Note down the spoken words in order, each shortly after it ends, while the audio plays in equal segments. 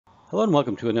Hello and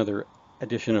welcome to another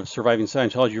edition of Surviving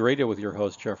Scientology Radio with your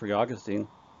host, Jeffrey Augustine.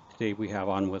 Today we have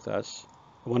on with us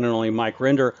the one and only Mike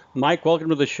Rinder. Mike, welcome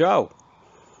to the show.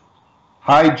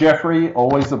 Hi, Jeffrey.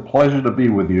 Always a pleasure to be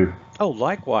with you. Oh,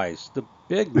 likewise. The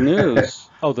big news.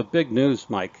 The big news,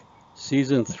 Mike.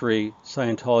 Season 3,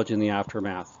 Scientology in the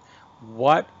Aftermath.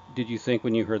 What did you think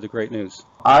when you heard the great news?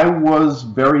 I was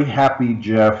very happy,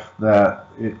 Jeff, that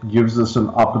it gives us an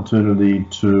opportunity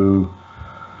to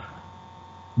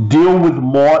deal with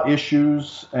more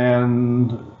issues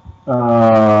and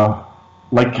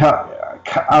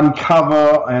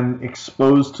uncover and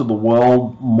expose to the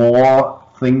world more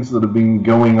things that have been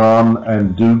going on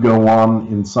and do go on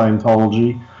in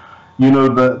Scientology. You know,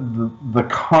 the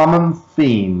common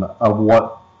theme of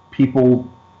what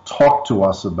people talk to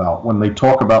us about when they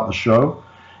talk about the show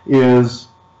is,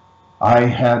 I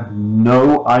had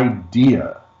no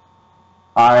idea.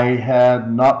 I had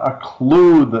not a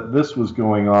clue that this was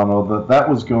going on, or that that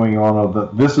was going on, or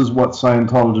that this is what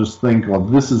Scientologists think, or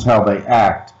this is how they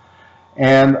act.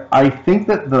 And I think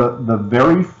that the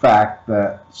very fact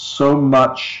that so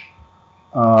much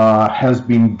has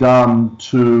been done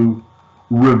to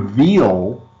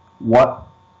reveal what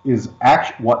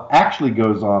actually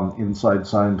goes on inside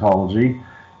Scientology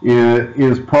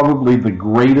is probably the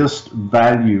greatest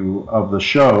value of the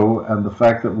show, and the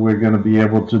fact that we're going to be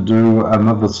able to do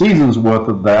another season's worth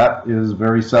of that is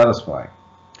very satisfying.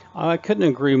 I couldn't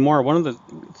agree more. One of the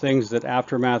things that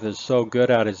Aftermath is so good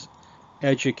at is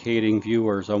educating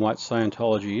viewers on what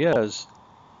Scientology is.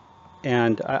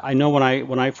 And I know when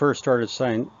I first started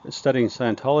studying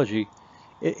Scientology,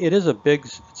 it's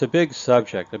a big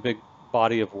subject, a big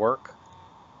body of work.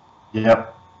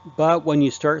 Yep. But when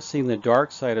you start seeing the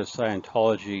dark side of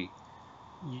Scientology,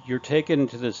 you're taken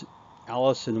into this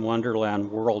Alice in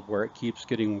Wonderland world where it keeps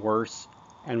getting worse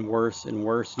and worse and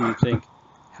worse, and you think,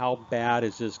 how bad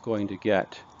is this going to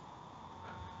get?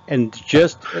 And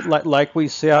just like we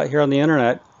say out here on the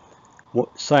internet,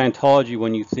 Scientology,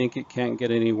 when you think it can't get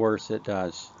any worse, it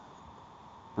does.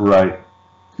 Right.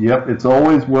 Yep, it's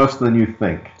always worse than you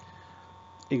think.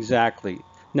 Exactly.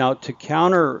 Now, to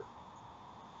counter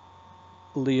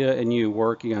Leah and you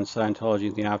working on Scientology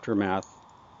in the Aftermath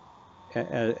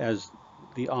as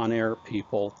the on-air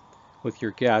people with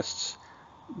your guests,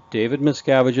 David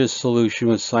Miscavige's solution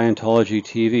was Scientology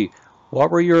TV.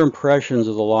 What were your impressions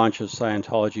of the launch of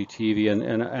Scientology TV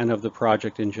and of the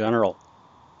project in general?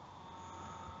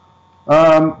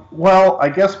 Well, I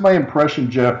guess my impression,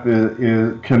 Jeff,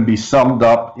 can be summed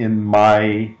up in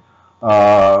my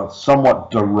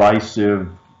somewhat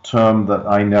derisive term that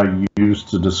I now use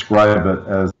to describe it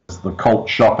as the cult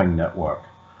shopping network.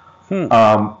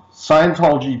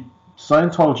 Scientology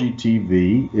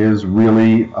TV is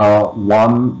really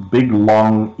one big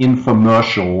long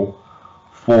infomercial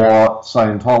for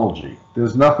Scientology.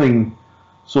 There's nothing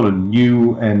sort of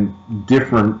new and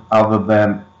different other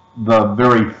than the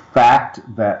very fact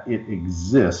that it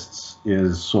exists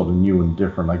is sort of new and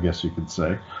different, I guess you could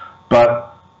say.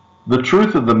 But the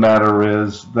truth of the matter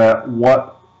is that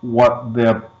what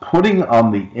they're putting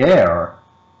on the air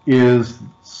is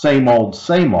same old,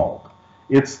 same old.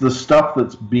 It's the stuff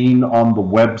that's been on the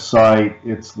website.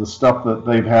 It's the stuff that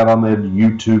they've had on their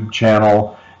YouTube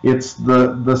channel. It's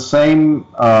the same,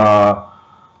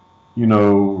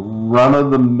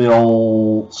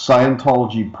 run-of-the-mill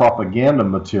Scientology propaganda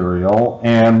material.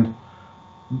 And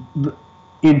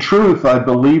in truth, I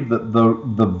believe that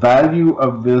the value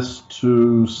of this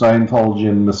to Scientology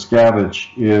and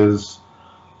Miscavige is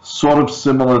sort of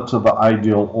similar to the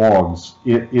ideal orgs.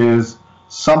 It is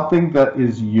something that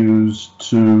is used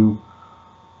to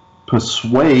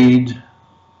persuade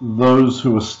those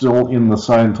who are still in the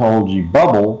Scientology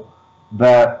bubble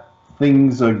that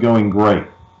things are going great,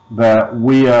 that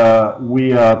we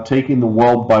are taking the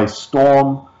world by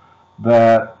storm,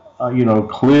 that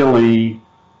clearly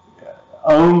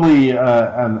only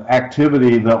an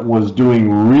activity that was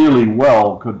doing really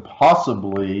well could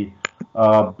possibly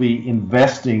be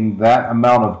investing that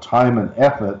amount of time and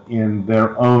effort in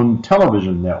their own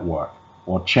television network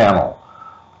or channel.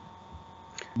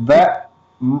 It's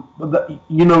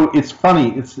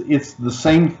funny. It's the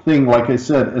same thing, like I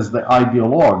said, as the ideal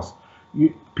orgs.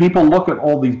 People look at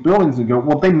all these buildings and go,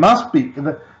 well, they must be,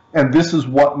 and this is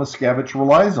what Miscavige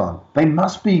relies on. They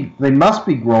must be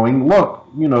growing. Look,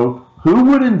 who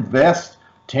would invest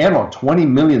 $10 or $20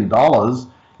 million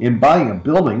in buying a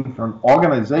building for an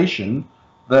organization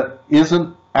that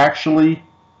isn't actually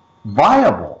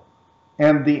viable?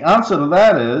 And the answer to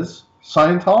that is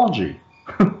Scientology.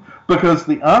 Because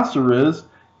the answer is,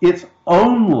 it's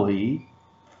only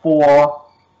for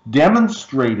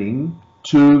demonstrating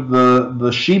to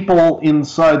the sheeple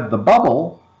inside the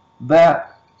bubble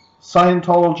that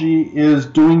Scientology is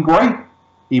doing great,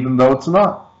 even though it's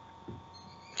not.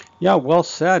 Yeah, well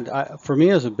said. For me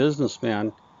as a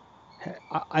businessman,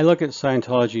 I look at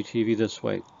Scientology TV this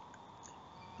way.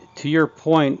 To your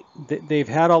point, they've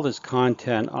had all this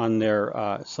content on their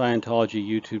Scientology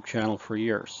YouTube channel for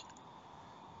years.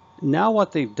 Now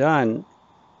what they've done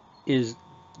is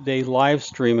they live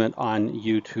stream it on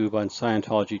YouTube on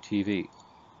Scientology TV.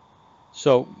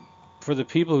 So for the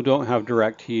people who don't have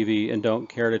DirecTV and don't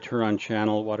care to turn on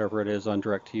channel, whatever it is on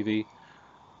DirecTV,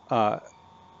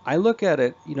 I look at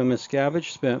it,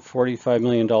 Miscavige spent $45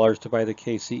 million to buy the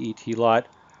KCET lot,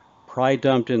 probably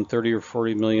dumped in $30 or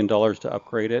 $40 million to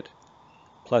upgrade it,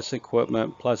 plus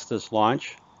equipment, plus this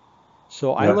launch.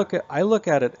 So I look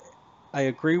at it, I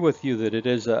agree with you that it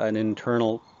is an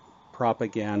internal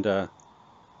propaganda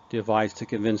device to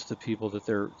convince the people that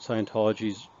their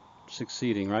Scientology's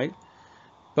succeeding, right?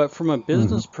 But from a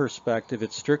business perspective,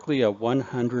 it's strictly a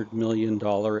 $100 million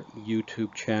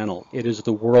YouTube channel. It is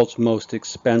the world's most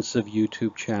expensive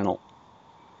YouTube channel.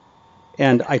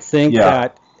 And I think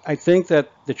that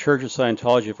the Church of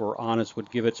Scientology, if we're honest, would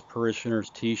give its parishioners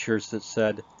t-shirts that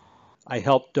said, I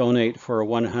helped donate for a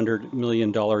 $100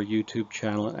 million YouTube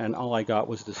channel, and all I got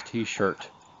was this t-shirt.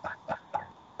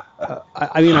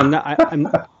 I mean,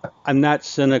 I'm not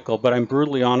cynical, but I'm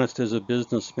brutally honest as a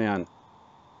businessman.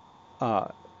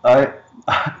 I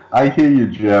hear you,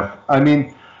 Jeff. I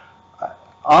mean,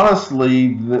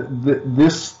 honestly,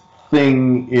 this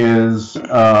thing is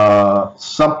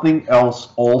something else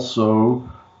also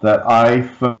that I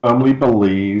firmly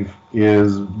believe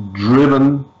is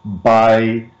driven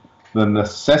by the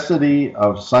necessity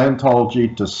of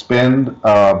Scientology to spend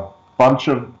a bunch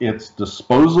of its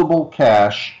disposable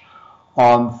cash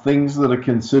on things that are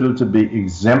considered to be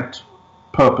exempt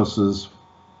purposes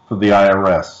for the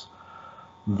IRS.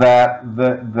 That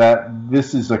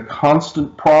this is a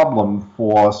constant problem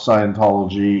for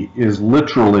Scientology is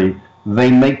literally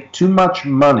they make too much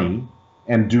money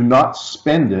and do not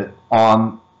spend it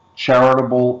on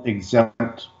charitable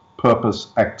exempt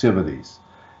purpose activities.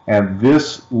 And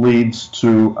this leads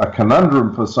to a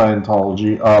conundrum for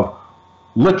Scientology of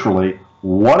literally,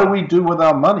 what do we do with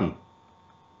our money?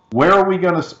 Where are we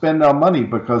going to spend our money?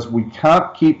 Because we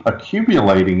can't keep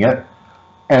accumulating it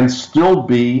and still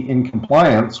be in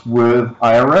compliance with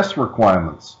IRS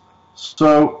requirements.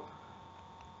 So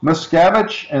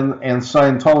Miscavige and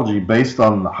Scientology, based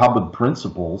on Hubbard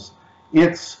principles,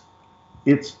 it's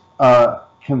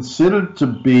considered to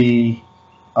be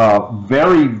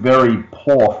very, very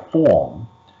poor form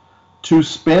to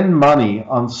spend money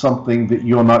on something that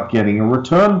you're not getting a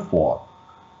return for.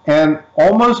 And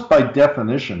almost by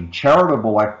definition,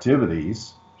 charitable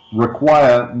activities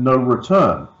require no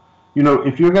return.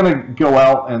 If you're going to go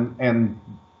out and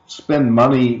spend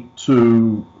money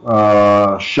to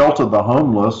shelter the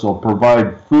homeless or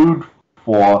provide food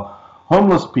for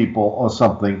homeless people or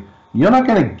something, you're not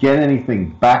going to get anything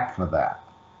back for that.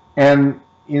 And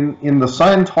in the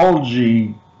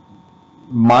Scientology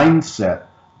mindset,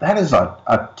 that is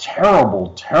a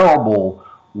terrible, terrible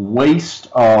waste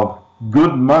of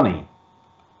good money.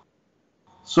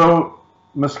 So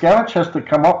Miscavige has to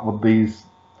come up with these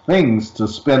things to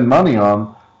spend money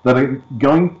on that are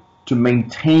going to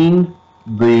maintain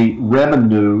the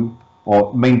revenue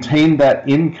or maintain that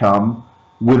income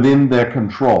within their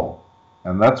control.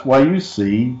 And that's why you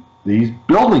see these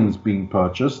buildings being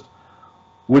purchased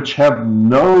which have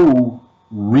no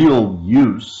real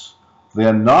use.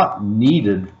 They're not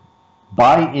needed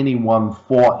by anyone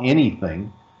for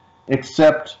anything,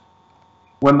 except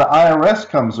when the IRS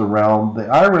comes around, the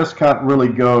IRS can't really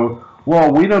go,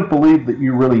 well, we don't believe that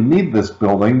you really need this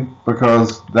building,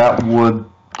 because that would,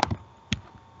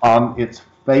 on its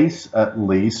face at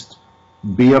least,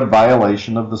 be a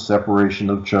violation of the separation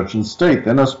of church and state.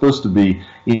 They're not supposed to be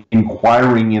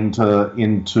inquiring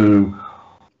into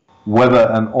whether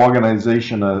an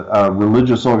organization, a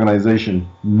religious organization,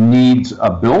 needs a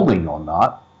building or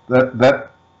not.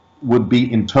 That would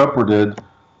be interpreted,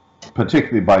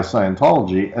 particularly by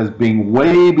Scientology, as being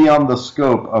way beyond the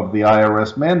scope of the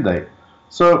IRS mandate.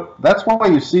 So that's why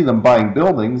you see them buying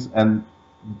buildings, and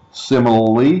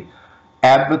similarly,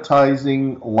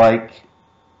 advertising like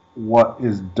what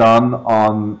is done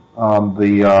on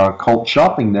the Cult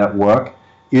Shopping Network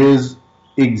is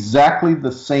exactly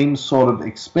the same sort of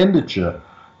expenditure.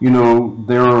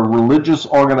 There are religious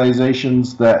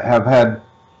organizations that have had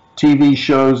TV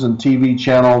shows and TV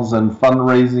channels and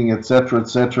fundraising,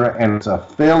 etc., and it's a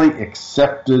fairly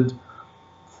accepted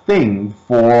thing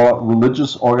for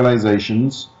religious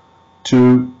organizations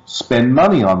to spend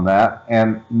money on that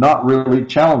and not really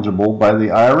challengeable by the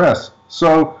IRS.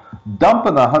 So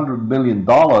dumping $100 million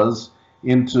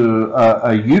into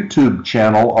a YouTube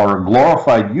channel or a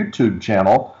glorified YouTube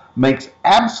channel makes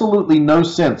absolutely no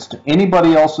sense to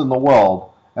anybody else in the world,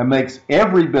 and makes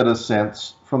every bit of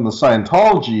sense from the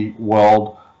Scientology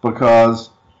world, because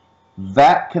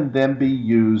that can then be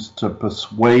used to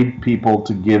persuade people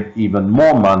to give even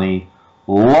more money.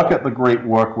 Look at the great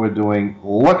work we're doing.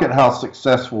 Look at how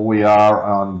successful we are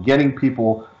on getting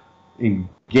people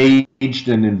engaged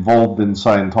and involved in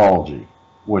Scientology,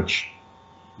 which,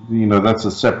 that's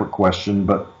a separate question,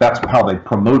 but that's how they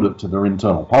promote it to their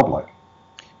internal public.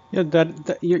 Yeah,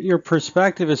 your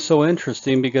perspective is so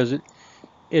interesting, because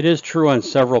it is true on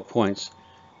several points.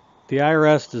 The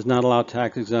IRS does not allow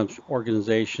tax-exempt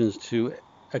organizations to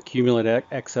accumulate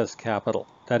excess capital.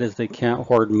 That is, they can't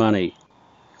hoard money.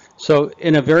 So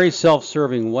in a very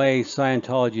self-serving way,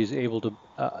 Scientology is able to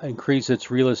increase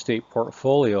its real estate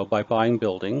portfolio by buying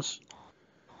buildings.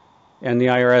 And the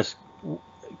IRS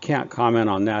can't comment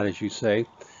on that, as you say.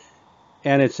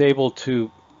 And it's able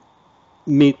to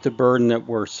meet the burden that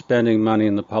we're spending money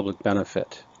in the public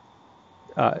benefit.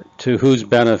 To whose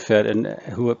benefit and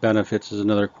who it benefits is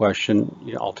another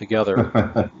question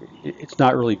altogether. It's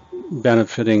not really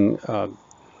benefiting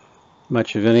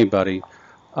much of anybody.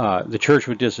 The church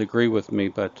would disagree with me,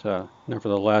 but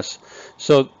nevertheless.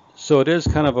 So it is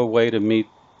kind of a way to meet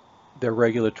their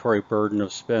regulatory burden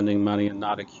of spending money and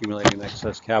not accumulating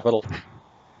excess capital,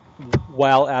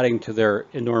 while adding to their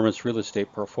enormous real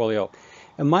estate portfolio.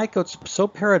 And Mike, what's so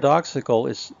paradoxical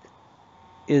is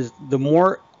the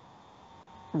more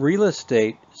real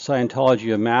estate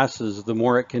Scientology amasses, the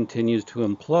more it continues to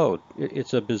implode.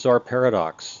 It's a bizarre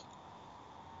paradox.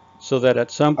 So that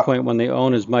at some point, when they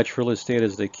own as much real estate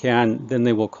as they can, then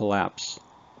they will collapse,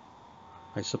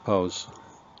 I suppose.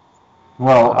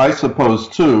 Well, I suppose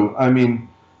too. I mean,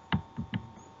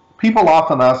 people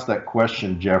often ask that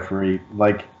question, Jeffrey,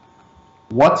 like,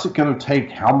 what's it going to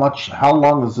take? How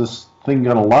long is this thing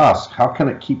going to last? How can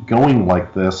it keep going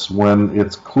like this when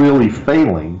it's clearly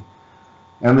failing?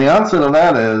 And the answer to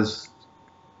that is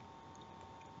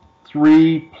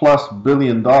 $3+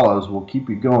 billion will keep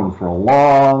you going for a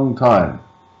long time.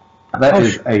 That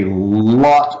is a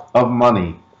lot of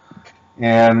money.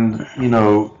 And,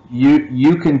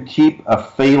 you can keep a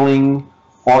failing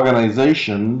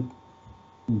organization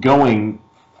going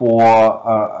for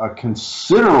a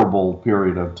considerable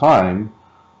period of time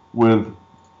with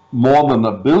more than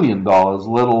 $1 billion,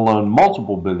 let alone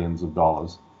multiple billions of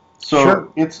dollars. So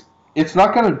sure. It's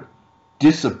not going to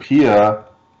disappear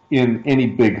in any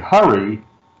big hurry,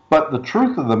 but the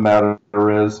truth of the matter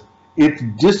is it's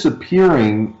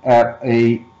disappearing at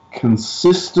a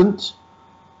consistent,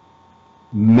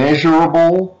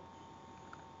 measurable,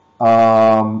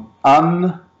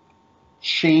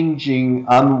 unchanging,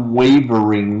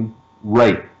 unwavering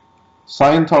rate.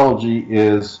 Scientology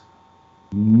is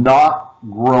not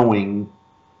growing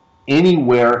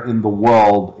anywhere in the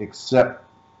world except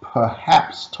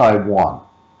perhaps Taiwan.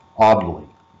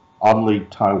 Oddly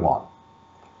Taiwan.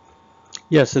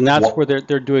 Yes, and that's where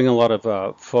they're doing a lot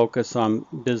of focus on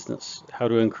business, how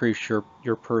to increase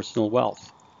your personal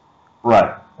wealth.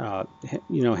 Right.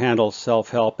 Handle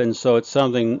self-help, and so it's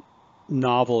something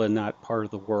novel in that part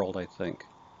of the world, I think.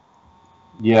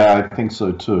 Yeah, I think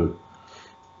so too.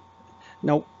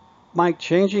 Now, Mike,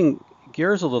 changing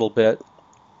gears a little bit,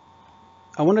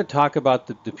 I want to talk about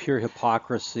the pure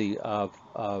hypocrisy of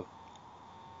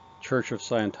Church of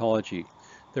Scientology.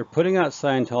 They're putting out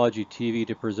Scientology TV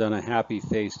to present a happy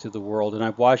face to the world, and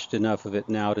I've watched enough of it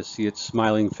now to see its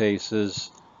smiling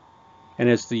faces, and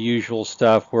it's the usual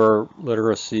stuff where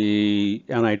literacy,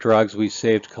 anti-drugs, we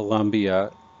saved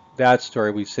Colombia. That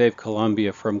story, we saved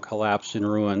Colombia from collapse and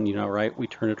ruin, right? We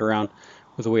turned it around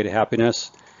with a way to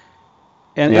happiness,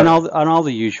 and all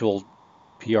the usual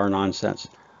PR nonsense.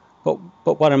 But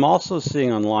what I'm also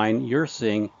seeing online, you're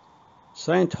seeing,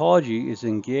 Scientology is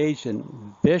engaged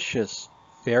in vicious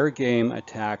fair game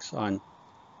attacks on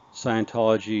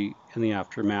Scientology in the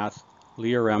Aftermath,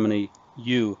 Leah Remini,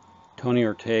 you, Tony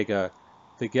Ortega,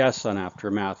 the guests on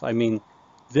Aftermath. I mean,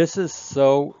 this is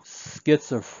so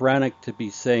schizophrenic to be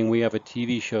saying we have a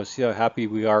TV show, see how happy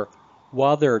we are,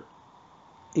 while they're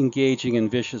engaging in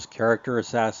vicious character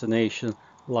assassination,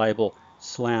 libel,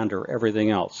 slander,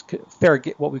 everything else.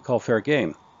 What we call fair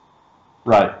game.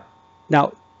 Right.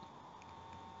 Now,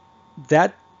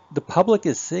 the public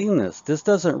is seeing this. This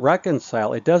doesn't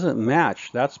reconcile. It doesn't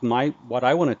match. That's what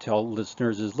I want to tell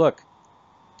listeners is, look,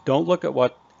 don't look at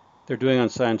what they're doing on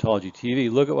Scientology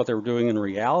TV. Look at what they're doing in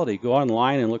reality. Go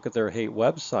online and look at their hate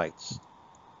websites.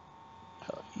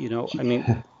 I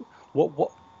mean,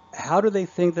 what, how do they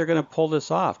think they're going to pull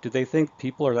this off? Do they think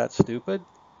people are that stupid?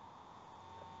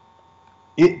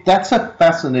 That's a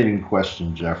fascinating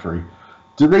question, Jeffrey.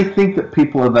 Do they think that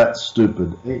people are that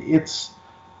stupid?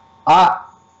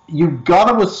 You've got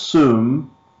to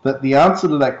assume that the answer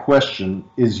to that question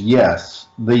is yes,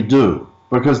 they do,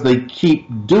 because they keep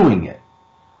doing it.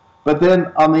 But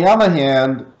then, on the other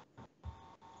hand,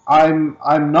 I'm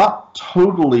not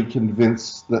totally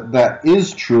convinced that that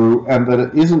is true, and that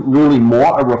it isn't really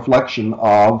more a reflection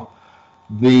of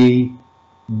the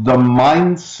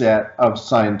mindset of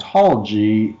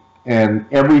Scientology and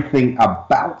everything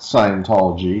about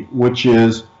Scientology, which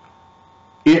is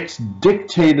it's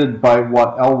dictated by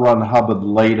what L. Ron Hubbard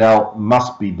laid out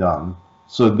must be done.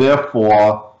 So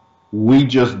therefore, we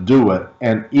just do it.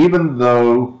 And even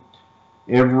though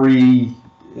every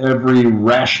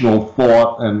rational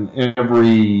thought and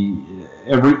every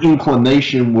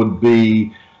inclination would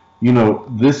be,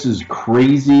 this is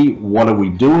crazy, what are we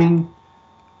doing?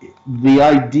 The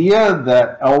idea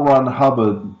that L. Ron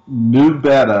Hubbard knew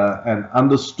better and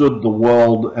understood the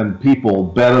world and people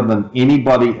better than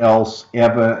anybody else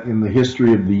ever in the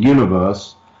history of the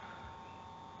universe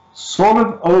sort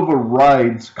of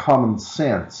overrides common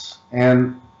sense.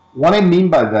 And what I mean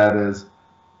by that is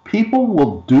people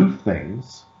will do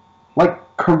things, like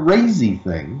crazy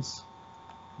things,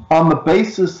 on the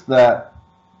basis that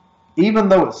even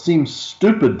though it seems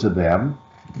stupid to them,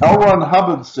 L. Ron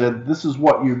Hubbard said, this is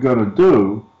what you're going to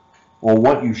do, or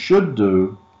what you should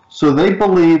do, so they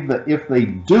believe that if they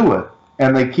do it,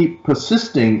 and they keep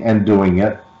persisting and doing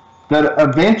it, that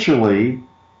eventually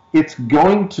it's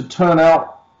going to turn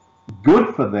out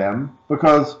good for them,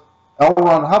 because L.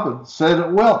 Ron Hubbard said it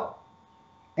will.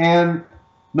 And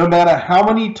no matter how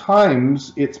many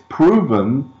times it's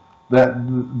proven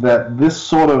that this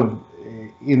sort of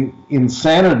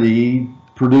insanity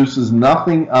produces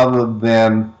nothing other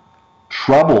than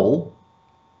trouble,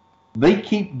 they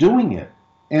keep doing it.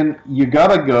 And you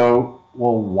gotta go,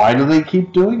 well, why do they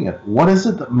keep doing it? What is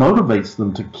it that motivates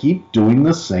them to keep doing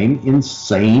the same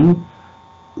insane,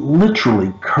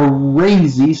 literally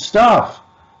crazy stuff?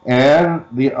 And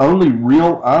the only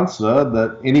real answer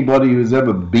that anybody who's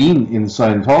ever been in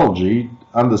Scientology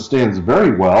understands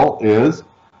very well is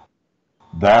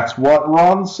that's what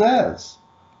Ron says.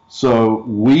 So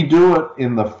we do it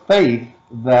in the faith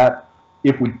that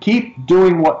if we keep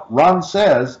doing what Ron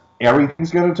says, everything's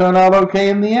going to turn out okay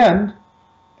in the end.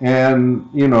 And,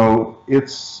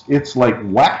 it's like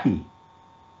wacky.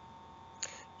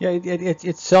 Yeah,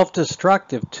 it's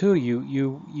self-destructive too.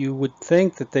 You would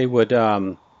think that they would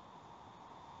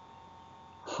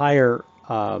hire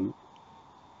a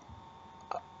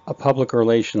public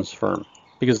relations firm,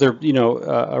 because they're,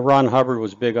 Ron Hubbard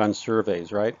was big on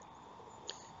surveys, right?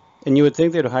 And you would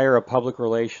think they'd hire a public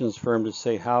relations firm to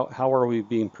say, how are we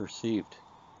being perceived?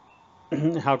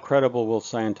 How credible will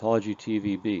Scientology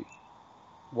TV be?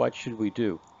 What should we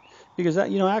do? Because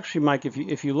that, actually, Mike,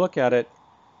 if you look at it,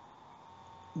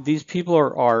 these people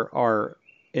are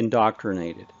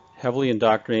indoctrinated, heavily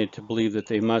indoctrinated to believe that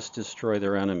they must destroy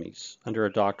their enemies under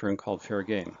a doctrine called fair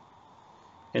game.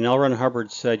 And L. Ron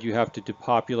Hubbard said you have to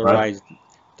depopularize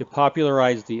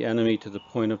the enemy to the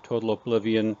point of total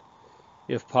oblivion,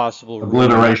 if possible.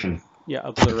 Obliteration. Yeah,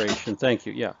 obliteration. Thank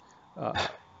you. Yeah.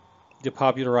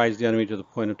 Depopularize the enemy to the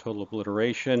point of total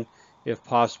obliteration, if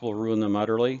possible, ruin them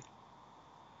utterly.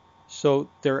 So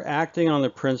they're acting on the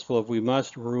principle of we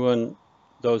must ruin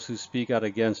those who speak out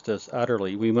against us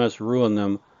utterly. We must ruin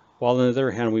them, while on the other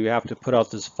hand, we have to put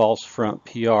out this false front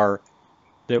PR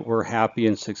that we're happy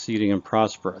and succeeding and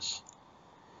prosperous.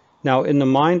 Now, in the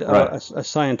mind of a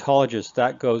Scientologist,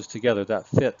 that goes together, that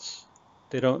fits.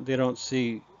 They don't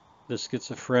see the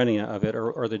schizophrenia of it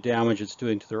or the damage it's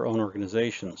doing to their own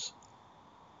organizations.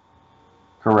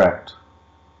 Correct.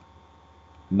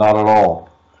 Not at all.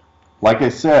 Like I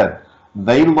said,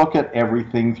 they look at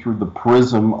everything through the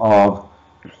prism of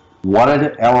what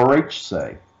did LRH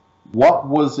say? What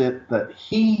was it that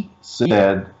he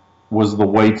said was the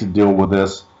way to deal with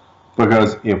this?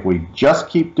 Because if we just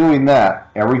keep doing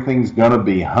that, everything's going to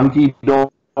be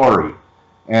hunky-dory.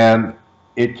 And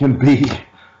it can be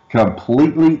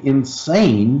completely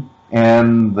insane,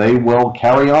 and they will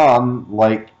carry on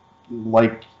like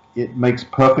it makes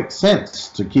perfect sense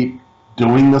to keep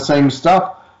doing the same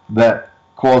stuff that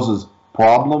causes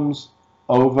problems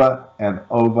over and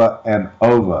over and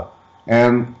over.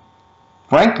 And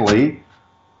frankly,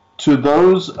 to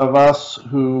those of us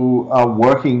who are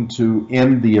working to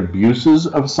end the abuses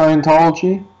of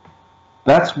Scientology,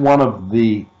 that's one of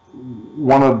the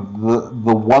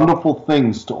wonderful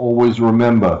things to always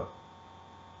remember.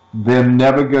 they're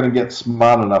never going to get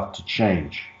smart enough to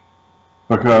change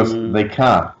because they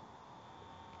can't.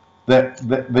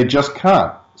 They just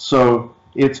can't. So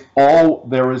it's all,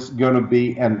 there is going to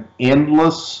be an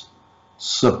endless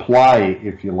supply,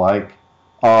 if you like,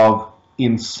 of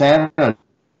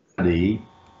insanity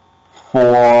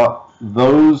for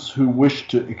those who wish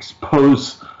to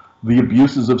expose the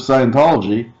abuses of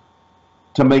Scientology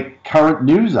to make current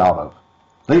news out of.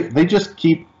 They just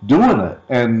keep doing it,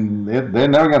 and they're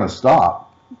never going to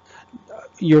stop.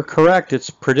 You're correct. It's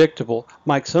predictable.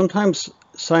 Mike, sometimes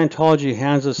Scientology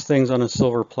hands us things on a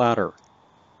silver platter.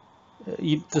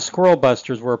 The Squirrel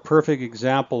Busters were a perfect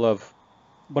example of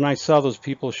when I saw those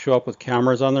people show up with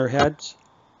cameras on their heads.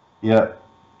 Yeah.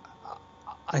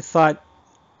 I thought,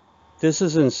 this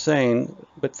is insane,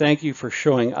 but thank you for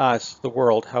showing us, the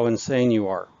world, how insane you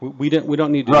are. We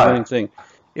don't need to do anything.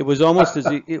 It was almost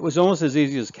as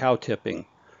easy as cow tipping.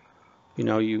 You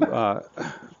know, you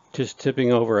just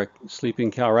tipping over a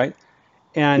sleeping cow, right?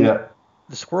 And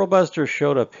the Squirrel Busters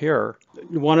showed up here.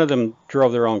 One of them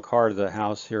drove their own car to the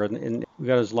house here, and we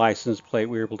got his license plate.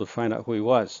 We were able to find out who he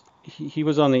was. He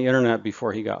was on the internet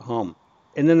before he got home.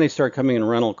 And then they started coming in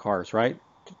rental cars, right?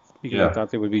 Because I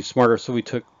thought they would be smarter, so we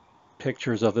took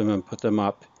pictures of them and put them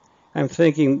up. I'm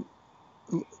thinking,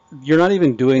 you're not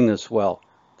even doing this well.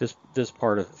 This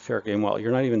part of fair game well.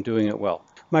 You're not even doing it well.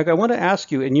 Mike, I want to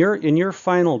ask you, in your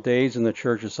final days in the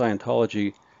Church of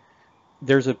Scientology,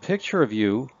 there's a picture of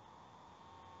you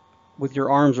with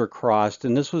your arms are crossed,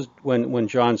 and this was when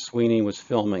John Sweeney was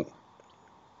filming.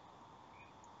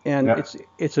 And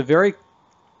it's a very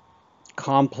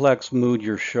complex mood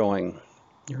you're showing.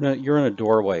 You're in a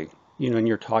doorway, you know, and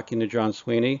you're talking to John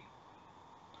Sweeney.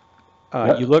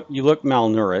 You look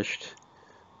malnourished.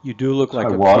 You do look like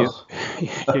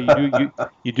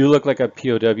you do look like a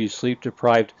POW, sleep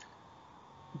deprived.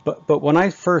 But when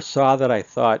I first saw that, I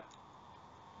thought,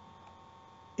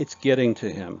 it's getting to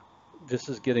him. This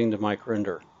is getting to Mike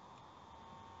Rinder.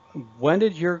 When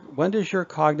does your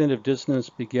cognitive dissonance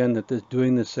begin that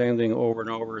doing the same thing over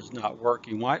and over is not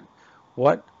working?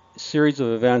 What series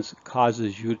of events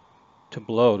causes you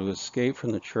to escape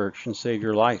from the church and save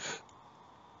your life?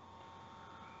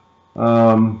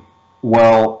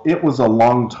 Well, it was a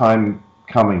long time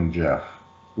coming, Jeff.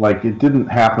 Like, it didn't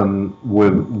happen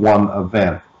with one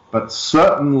event, but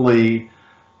certainly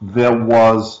there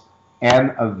was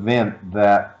an event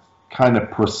that kind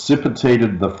of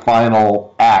precipitated the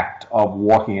final act of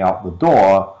walking out the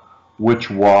door, which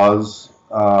was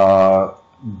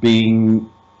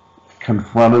being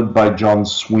confronted by John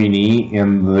Sweeney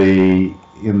in the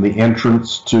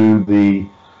entrance to the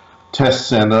test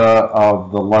center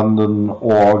of the London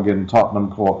Org in Tottenham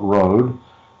Court Road,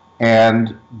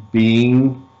 and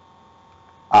being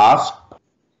asked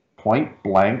point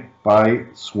blank by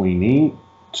Sweeney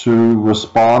to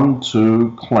respond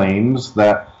to claims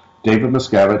that David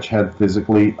Miscavige had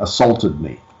physically assaulted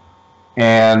me.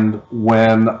 And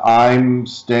when I'm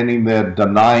standing there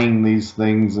denying these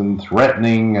things and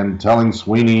threatening and telling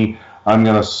Sweeney we're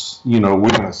going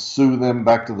to sue them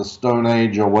back to the Stone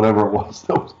Age or whatever it was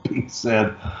that was being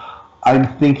said,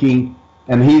 I'm thinking,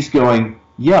 and he's going,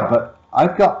 yeah, but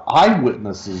I've got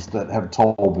eyewitnesses that have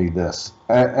told me this,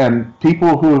 and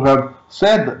people who have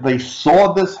said that they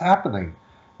saw this happening.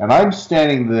 And I'm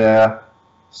standing there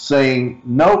saying,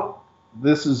 nope,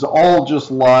 this is all just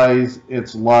lies,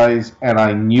 it's lies, and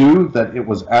I knew that it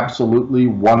was absolutely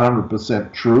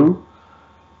 100% true.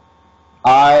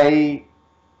 I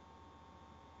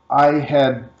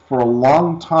had for a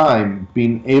long time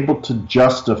been able to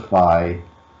justify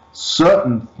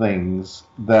certain things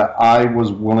that I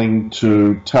was willing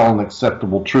to tell an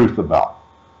acceptable truth about.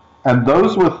 And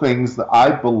those were things that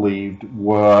I believed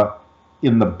were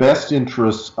in the best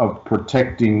interests of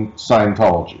protecting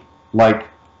Scientology. Like,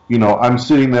 I'm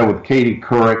sitting there with Katie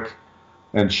Couric,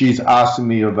 and she's asking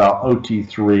me about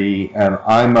OT3, and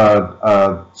I'm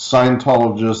a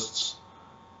Scientologist,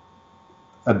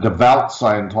 a devout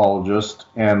Scientologist,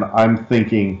 and I'm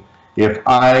thinking, if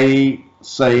I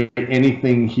say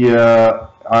anything here,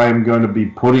 I'm going to be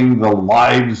putting the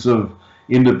lives of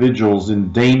individuals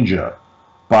in danger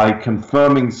by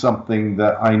confirming something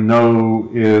that I know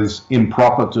is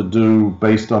improper to do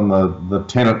based on the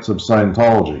tenets of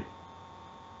Scientology.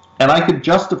 And I could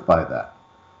justify that.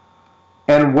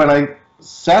 And when I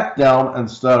sat down and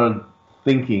started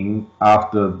thinking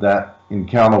after that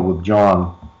encounter with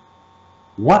John,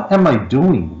 what am I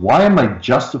doing? Why am I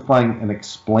justifying and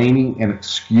explaining and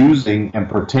excusing and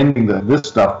pretending that this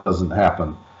stuff doesn't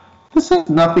happen? This has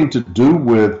nothing to do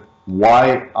with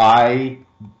why I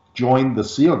joined the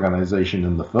Sea organization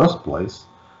in the first place.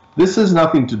 This has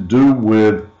nothing to do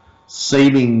with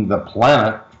saving the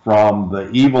planet from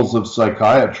the evils of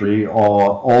psychiatry or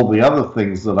all the other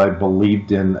things that I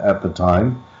believed in at the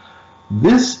time.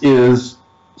 This is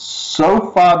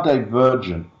so far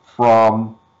divergent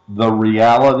from the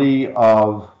reality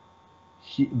of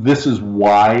this is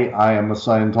why I am a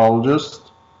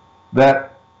Scientologist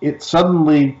that it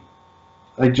suddenly,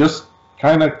 I just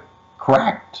kind of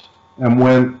cracked and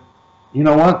went, you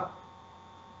know what?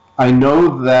 I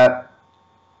know that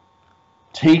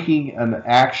taking an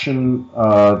action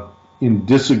in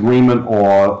disagreement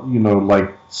or,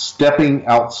 like stepping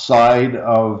outside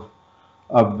of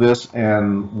this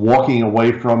and walking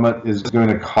away from it is going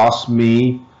to cost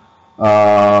me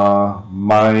my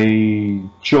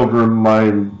children, my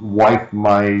wife,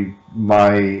 my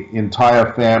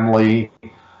entire family.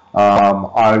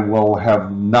 I will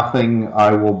have nothing.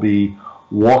 I will be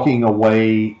walking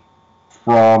away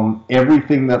from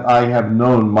everything that I have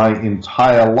known my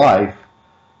entire life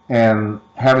and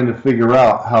having to figure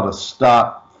out how to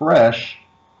start fresh.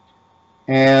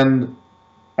 And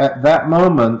at that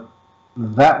moment,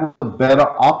 that was a better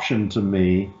option to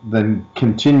me than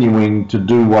continuing to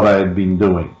do what I had been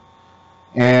doing.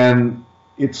 And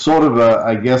it's sort of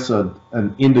I guess,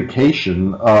 an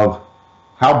indication of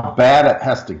how bad it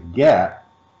has to get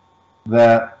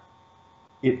that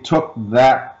it took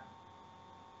that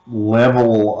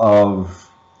level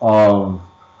of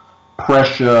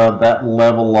pressure, that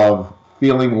level of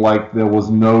feeling like there was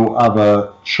no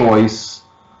other choice,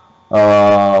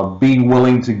 being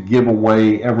willing to give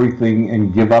away everything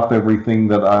and give up everything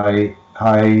that I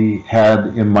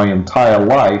had in my entire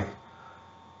life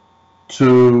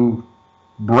to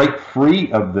break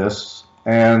free of this.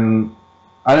 And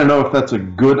I don't know if that's a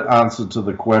good answer to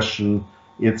the question.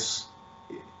 It's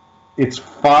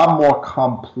far more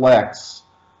complex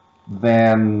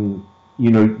than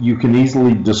you can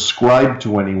easily describe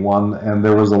to anyone, and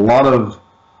there was a lot of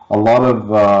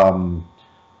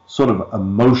sort of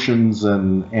emotions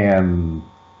and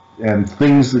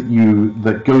things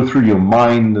that go through your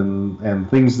mind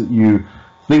and things that you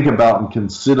think about and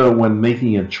consider when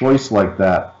making a choice like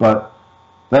that. But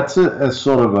that's as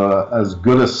sort of as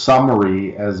good a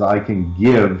summary as I can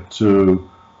give to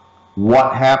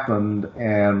what happened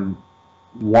and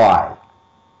why.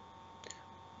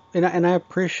 And I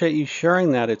appreciate you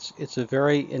sharing that. It's a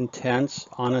very intense,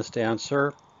 honest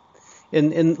answer.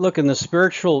 And look, in the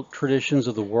spiritual traditions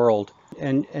of the world,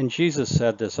 and Jesus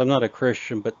said this, I'm not a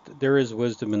Christian, but there is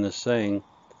wisdom in this saying.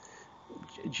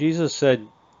 Jesus said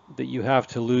that you have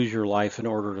to lose your life in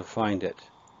order to find it.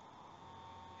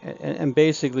 And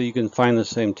basically you can find the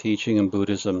same teaching in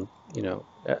Buddhism,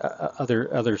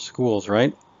 other schools,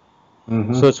 right?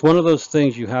 Mm-hmm. So it's one of those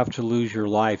things, you have to lose your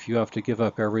life. You have to give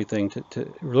up everything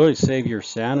to really save your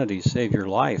sanity, save your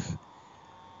life.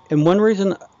 And one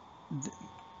reason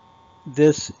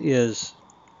this is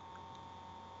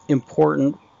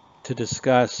important to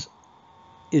discuss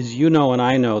is and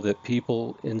I know that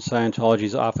people in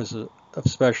Scientology's Office of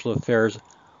Special Affairs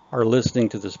are listening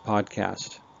to this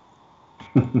podcast.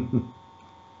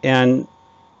 And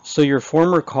so your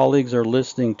former colleagues are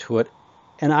listening to it.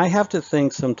 And I have to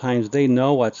think sometimes they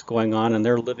know what's going on and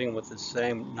they're living with the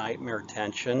same nightmare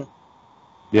tension.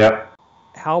 Yeah.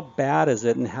 How bad is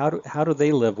it, and how do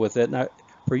they live with it? Now,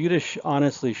 for you to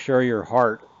honestly share your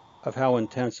heart of how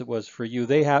intense it was for you,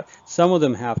 some of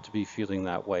them have to be feeling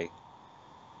that way.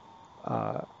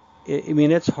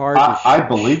 It's hard to I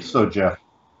believe so, Jeff.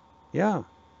 Yeah.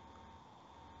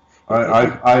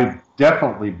 I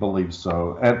definitely believe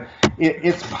so. And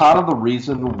it's part of the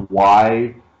reason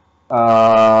why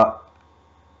I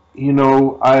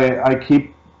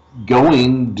keep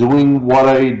doing what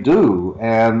I do,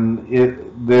 and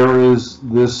there is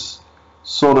this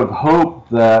sort of hope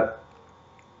that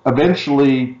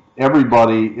eventually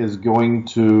everybody is going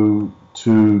to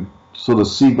sort of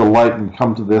see the light and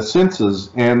come to their senses,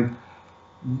 and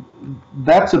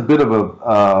that's a bit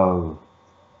of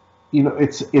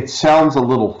it sounds a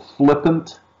little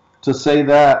flippant to say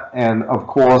that, and of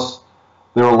course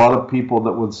there are a lot of people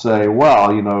that would say,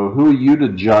 well, who are you to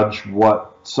judge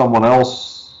what someone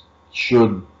else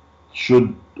should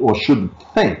or shouldn't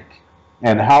think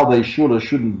and how they should or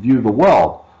shouldn't view the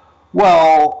world?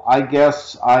 Well, I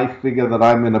guess I figure that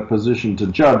I'm in a position to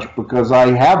judge because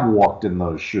I have walked in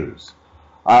those shoes.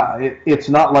 It's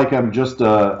not like I'm just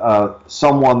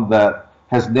someone that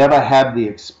has never had the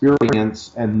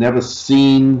experience and never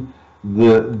seen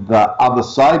the other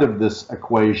side of this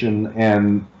equation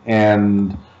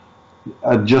and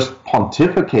just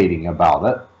pontificating about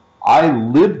it. I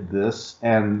lived this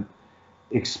and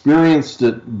experienced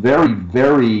it very,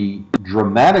 very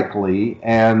dramatically,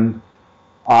 and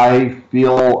I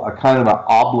feel a kind of an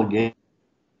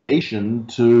obligation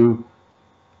to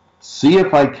see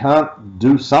if I can't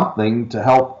do something to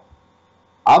help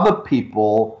other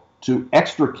people to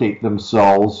extricate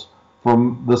themselves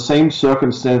from the same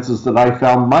circumstances that I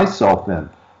found myself in.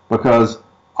 Because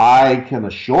I can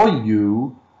assure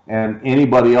you, and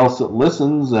anybody else that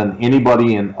listens, and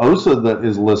anybody in OSA that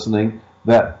is listening,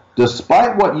 that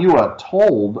despite what you are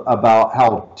told about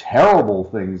how terrible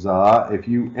things are, if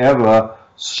you ever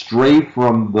stray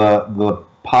from the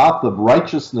path of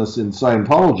righteousness in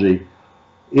Scientology,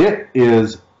 it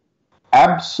is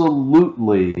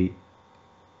absolutely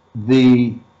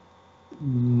the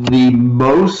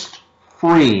most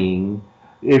freeing.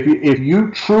 If you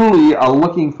truly are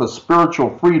looking for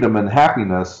spiritual freedom and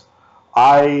happiness,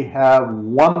 I have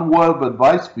one word of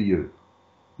advice for you: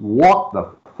 walk the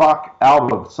fuck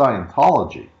out of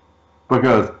Scientology,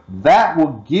 because that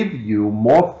will give you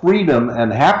more freedom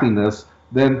and happiness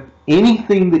than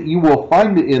anything that you will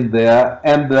find in there,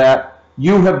 and that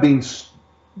you have been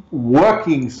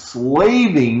working,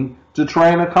 slaving to try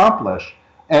and accomplish.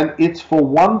 And it's for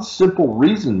one simple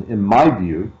reason, in my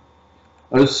view.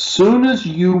 As soon as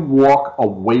you walk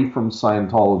away from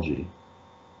Scientology,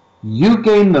 you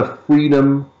gain the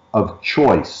freedom of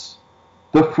choice,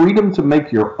 the freedom to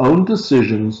make your own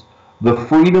decisions, the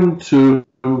freedom to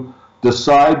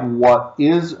decide what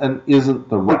is and isn't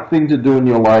the right thing to do in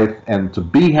your life, and to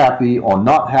be happy or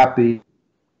not happy,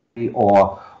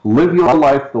 or live your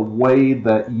life the way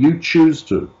that you choose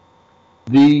to.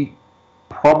 The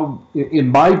problem, in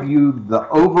my view, the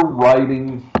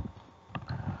overriding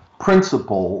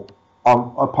principle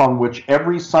upon which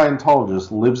every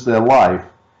Scientologist lives their life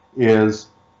is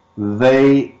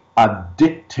they are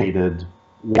dictated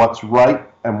what's right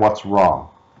and what's wrong.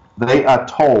 They are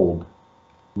told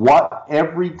what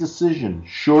every decision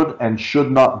should and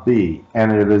should not be,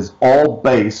 and it is all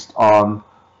based on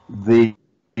the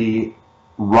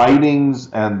writings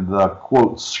and the,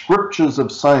 quote, scriptures of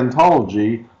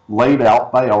Scientology laid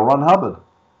out by L. Ron Hubbard.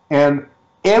 And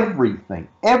everything,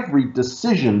 every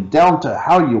decision, down to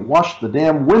how you wash the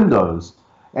damn windows,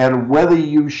 and whether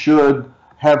you should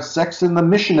have sex in the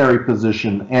missionary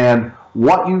position, and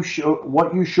what you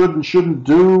should and shouldn't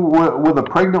do with a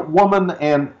pregnant woman,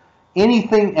 and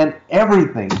anything and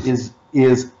everything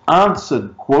is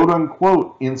answered, quote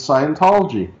unquote, in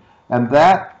Scientology. And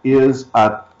that is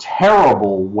a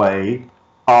terrible way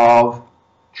of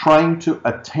trying to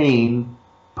attain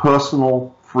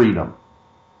personal freedom.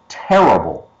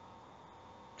 Terrible.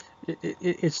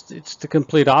 It's the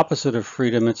complete opposite of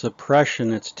freedom. It's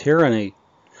oppression. It's tyranny.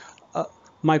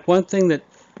 Mike, one thing that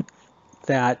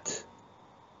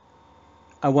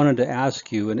I wanted to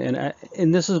ask you,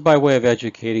 and this is by way of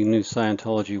educating new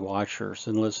Scientology watchers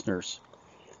and listeners,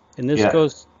 and this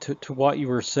goes to what you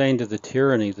were saying, to the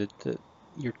tyranny that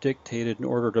you're dictated and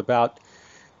ordered about.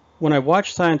 When I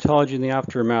watch Scientology in the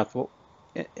aftermath,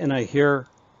 and I hear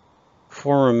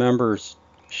former members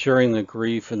sharing the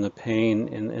grief and the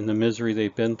pain and the misery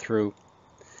they've been through,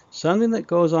 something that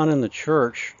goes on in the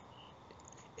church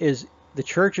is the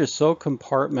church is so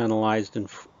compartmentalized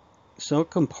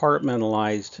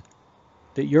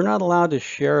that you're not allowed to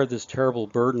share this terrible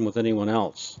burden with anyone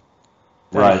else.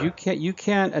 Right. You can't,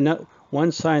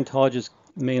 one Scientologist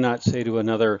may not say to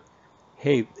another,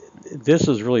 hey, this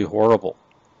is really horrible.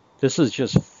 This is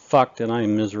just fucked and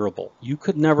I'm miserable. You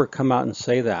could never come out and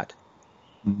say that.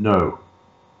 No.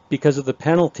 Because of the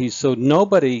penalties. So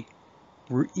nobody,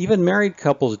 even married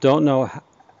couples, don't know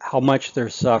how much they're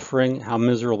suffering, how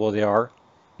miserable they are.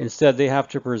 Instead, they have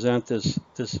to present this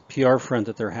PR front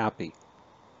that they're happy.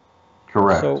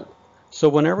 Correct. So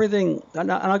when everything,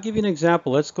 and I'll give you an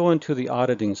example. Let's go into the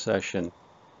auditing session.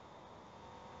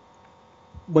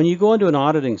 When you go into an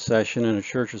auditing session in a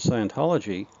Church of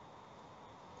Scientology,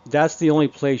 that's the only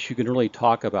place you can really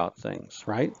talk about things,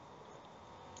 right?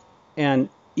 And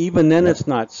even then it's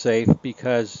not safe,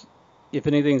 because if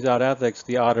anything's out ethics,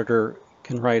 the auditor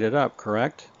can write it up,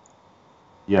 correct?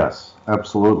 Yes,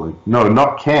 absolutely. No,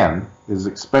 not can, is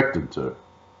expected to.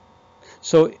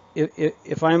 So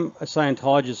if I'm a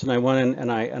Scientologist and I went in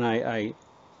and I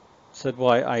said,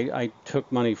 well, I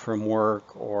took money from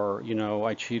work, or, you know,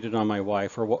 I cheated on my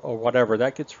wife, or whatever,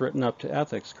 that gets written up to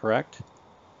ethics, correct?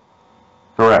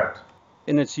 Correct.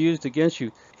 And it's used against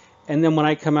you. And then when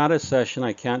I come out of session,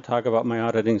 I can't talk about my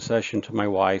auditing session to my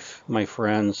wife, my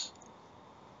friends.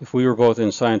 If we were both in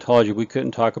Scientology, we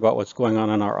couldn't talk about what's going on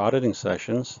in our auditing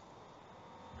sessions.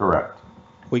 Correct.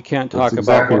 We can't talk That's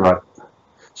exactly about right.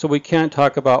 So we can't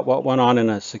talk about what went on in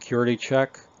a security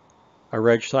check, a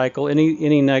reg cycle.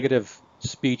 Any negative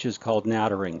speech is called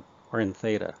nattering, or in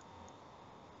theta.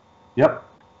 Yep.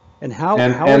 And how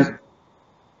is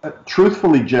And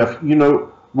truthfully, Jeff, you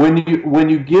know, when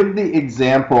you give the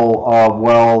example of,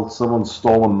 well, someone's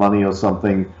stolen money or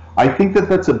something, I think that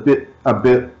that's a bit of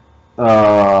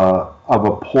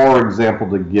a poor example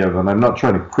to give. And I'm not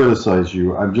trying to criticize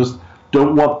you. I just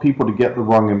don't want people to get the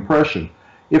wrong impression.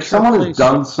 If sure, someone has please?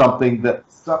 done something that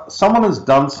someone has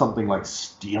done something like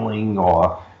stealing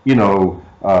or, you know,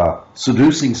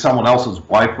 seducing someone else's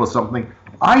wife or something,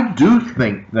 I do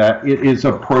think that it is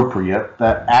appropriate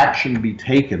that action be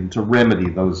taken to remedy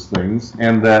those things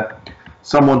and that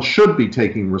someone should be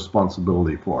taking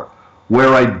responsibility for it.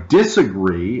 Where I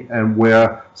disagree and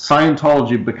where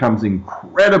Scientology becomes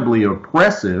incredibly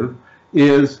oppressive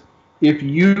is if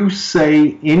you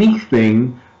say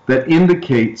anything that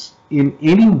indicates in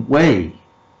any way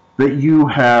that you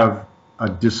have a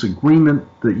disagreement,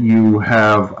 that you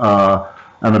have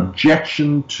an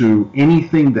objection to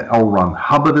anything that L. Ron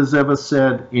Hubbard has ever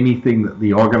said, anything that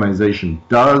the organization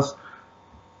does,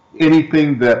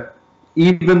 anything that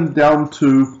even down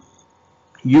to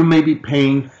you may be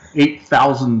paying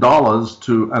 $8,000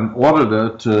 to an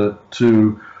auditor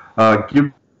to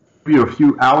give you a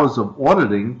few hours of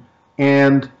auditing,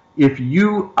 and if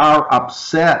you are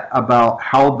upset about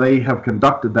how they have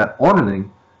conducted that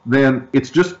auditing, then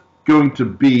it's just going to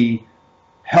be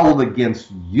held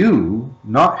against you,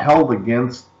 not held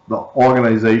against the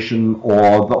organization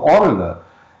or the auditor.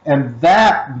 And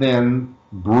that then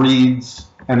breeds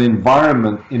an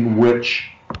environment in which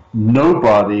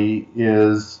nobody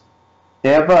is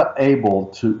ever able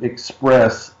to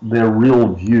express their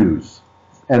real views.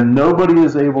 And nobody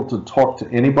is able to talk to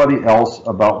anybody else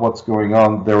about what's going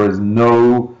on. There is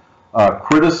no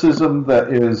criticism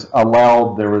that is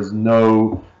allowed. There is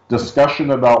no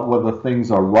discussion about whether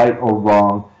things are right or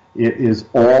wrong. It is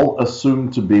all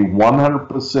assumed to be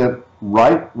 100%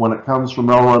 right when it comes from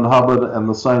L. Ron Hubbard and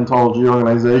the Scientology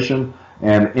organization.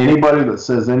 And anybody that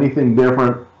says anything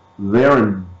different, they're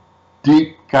in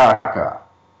deep caca.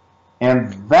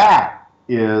 And that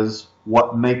is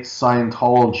what makes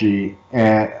Scientology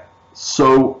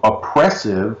so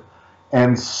oppressive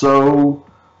and so.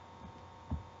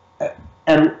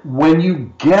 And when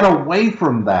you get away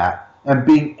from that and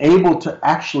being able to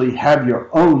actually have your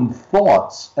own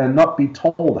thoughts and not be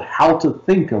told how to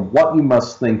think of what you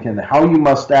must think and how you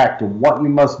must act and what you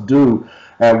must do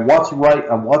and what's right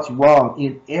and what's wrong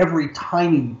in every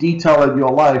tiny detail of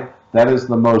your life, that is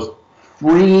the most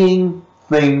freeing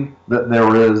thing that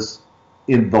there is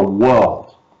in the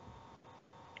world.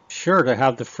 Sure, to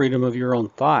have the freedom of your own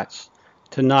thoughts,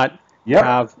 to not Yep,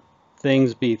 have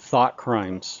things be thought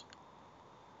crimes.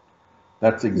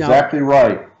 that's Now, exactly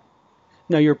right.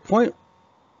 now your point,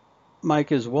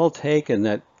 Mike, is well taken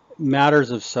that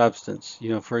matters of substance,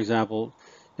 for example,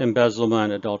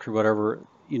 embezzlement, adultery, whatever,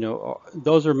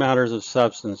 those are matters of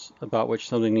substance about which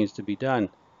something needs to be done.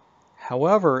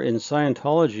 However, in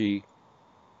Scientology,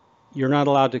 you're not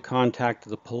allowed to contact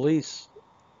the police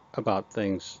about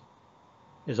things,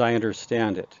 as I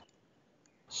understand it.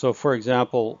 So, for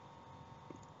example,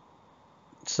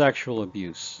 sexual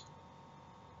abuse.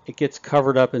 It gets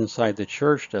covered up inside the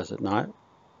church, does it not?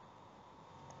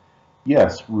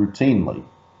 Yes, routinely.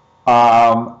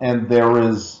 And there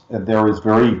is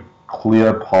very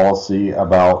clear policy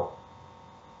about.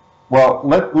 Well,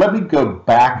 let me go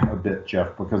back a bit,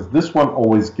 Jeff, because this one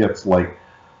always gets like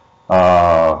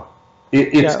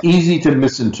it's Yeah, easy to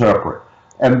misinterpret.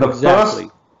 And exactly.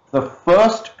 the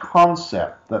first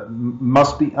concept that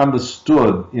must be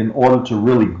understood in order to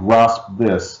really grasp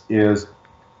this is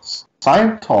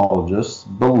Scientologists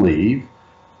believe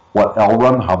what L.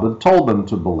 Ron Hubbard told them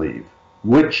to believe,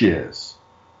 which is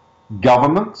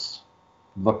governments,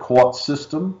 the court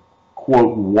system,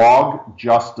 quote, WOG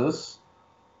justice,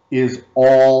 is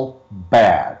all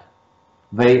bad.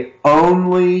 They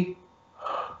only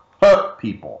hurt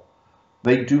people.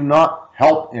 They do not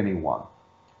help anyone.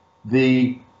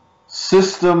 The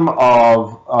system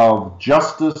of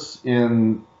justice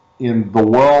in the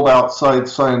world outside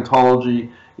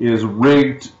Scientology is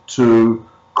rigged to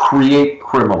create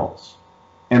criminals.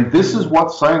 And this is what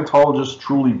Scientologists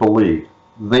truly believe.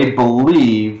 They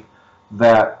believe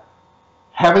that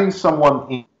having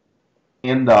someone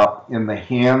end up in the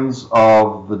hands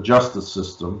of the justice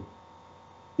system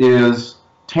is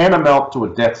tantamount to a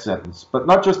death sentence, but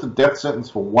not just a death sentence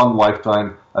for one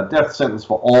lifetime, a death sentence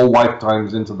for all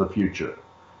lifetimes into the future.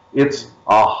 It's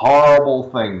a horrible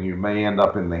thing. You may end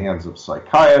up in the hands of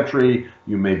psychiatry,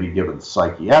 you may be given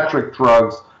psychiatric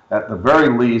drugs. At the very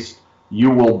least,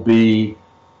 you will be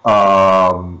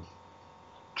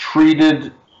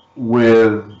treated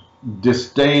with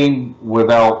disdain,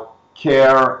 without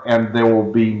care, and there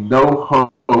will be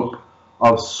no hope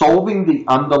of solving the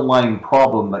underlying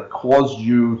problem that caused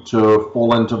you to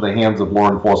fall into the hands of law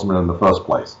enforcement in the first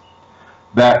place.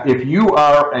 That if you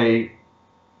are a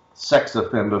sex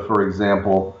offender, for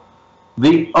example,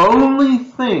 the only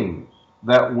thing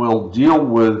that will deal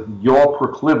with your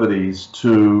proclivities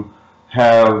to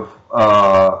have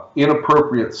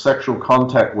inappropriate sexual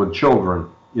contact with children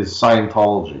is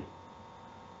Scientology.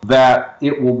 That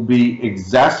it will be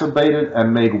exacerbated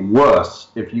and made worse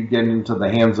if you get into the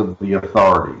hands of the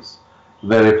authorities.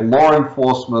 That if law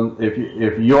enforcement,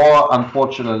 if you're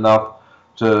unfortunate enough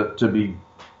to be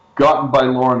gotten by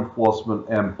law enforcement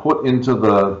and put into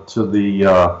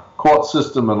the court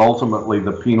system and ultimately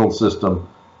the penal system,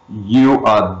 you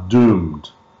are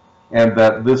doomed. And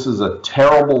that this is a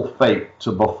terrible fate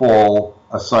to befall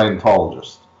a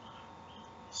Scientologist.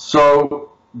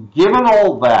 So, given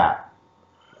all that,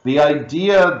 the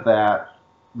idea that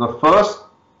the first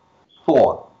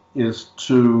thought is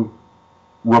to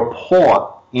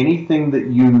report anything that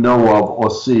you know of or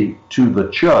see to the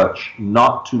church,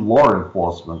 not to law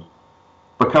enforcement,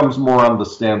 becomes more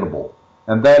understandable.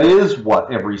 And that is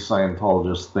what every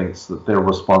Scientologist thinks that their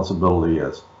responsibility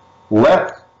is.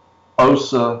 Let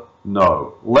OSA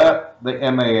know. Let the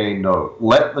MAA know.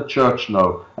 Let the church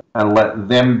know, and let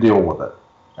them deal with it.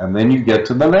 And then you get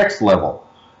to the next level.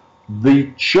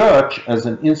 The church as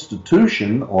an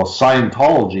institution, or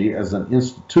Scientology as an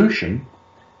institution,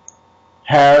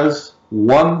 has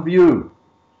one view.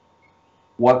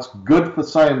 What's good for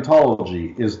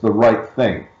Scientology is the right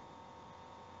thing.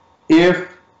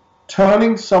 If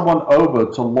turning someone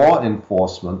over to law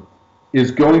enforcement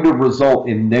is going to result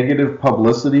in negative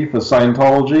publicity for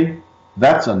Scientology,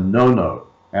 that's a no-no.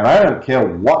 And I don't care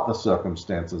what the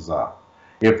circumstances are.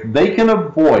 If they can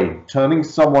avoid turning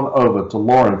someone over to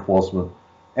law enforcement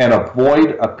and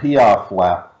avoid a PR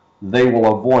flap, they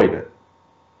will avoid it.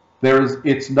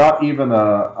 It's not even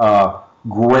a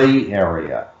gray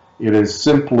area. It is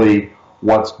simply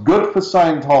what's good for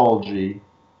Scientology,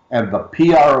 and the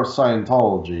PR of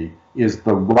Scientology is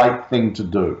the right thing to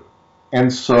do.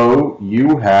 And so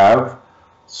you have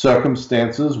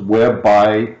circumstances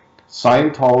whereby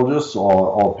Scientologists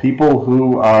or people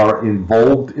who are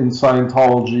involved in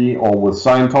Scientology or with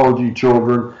Scientology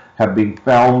children have been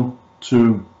found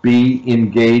to be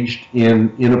engaged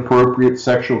in inappropriate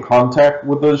sexual contact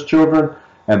with those children,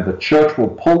 and the church will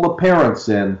pull the parents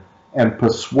in and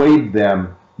persuade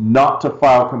them not to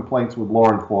file complaints with law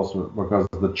enforcement because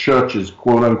the church is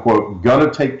quote-unquote going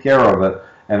to take care of it,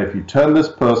 and if you turn this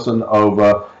person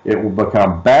over, it will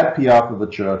become bad PR for the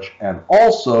church, and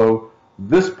also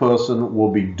this person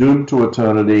will be doomed to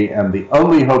eternity, and the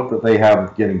only hope that they have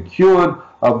of getting cured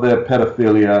of their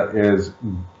pedophilia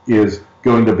is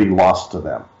going to be lost to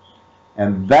them.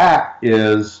 And that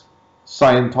is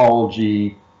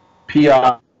Scientology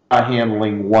PR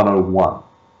handling 101.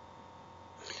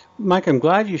 Mike, I'm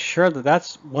glad you shared that.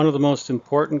 That's one of the most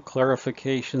important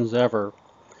clarifications ever.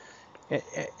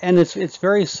 And it's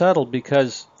very subtle,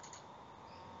 because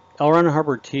L. Ron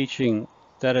Hubbard teaching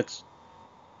that it's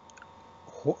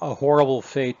a horrible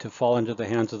fate to fall into the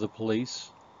hands of the police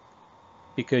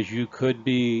because you could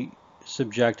be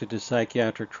subjected to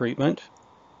psychiatric treatment.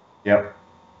 Yep.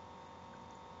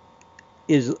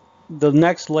 Is the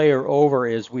next layer over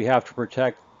is we have to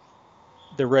protect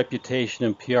the reputation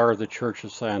and PR of the Church of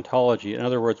Scientology. In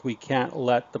other words, we can't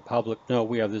let the public know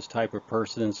we have this type of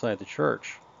person inside the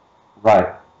church.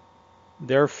 Right.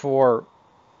 Therefore,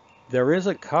 there is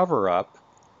a cover-up.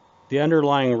 The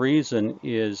underlying reason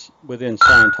is within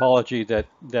Scientology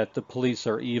that the police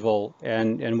are evil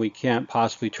and we can't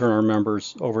possibly turn our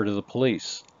members over to the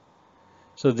police.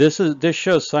 So this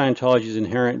shows Scientology's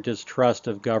inherent distrust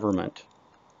of government.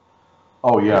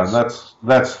 Oh yeah, and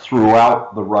that's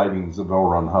throughout the writings of L.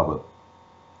 Ron Hubbard.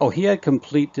 Oh, he had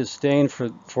complete disdain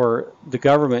for the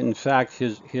government. In fact,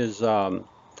 his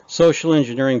social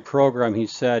engineering program, he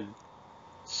said,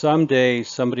 someday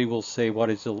somebody will say what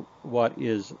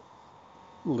is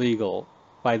legal.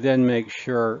 By then, make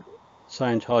sure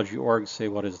Scientology orgs say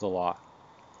what is the law.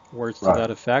 Words to that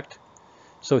effect.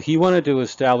 So he wanted to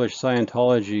establish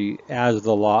Scientology as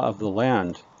the law of the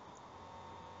land.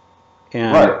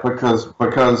 And right,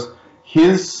 because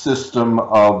his system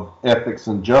of ethics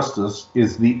and justice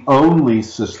is the only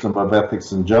system of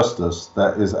ethics and justice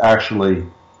that is actually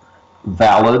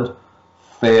valid,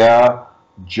 fair,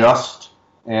 just,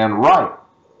 and right.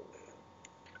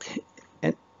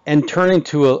 And turning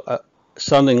to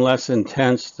something less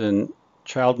intense than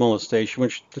child molestation,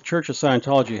 which the Church of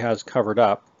Scientology has covered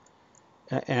up,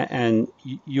 and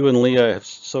you and Leah have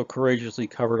so courageously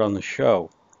covered on the show.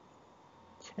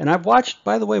 And I've watched,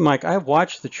 by the way, Mike, I've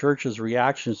watched the church's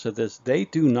reactions to this. They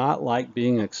do not like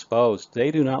being exposed. They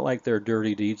do not like their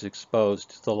dirty deeds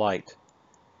exposed to the light.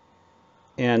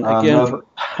 And again, No,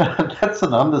 that's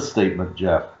an understatement,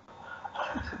 Jeff.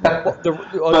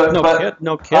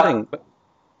 No kidding.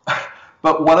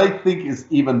 But what I think is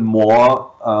even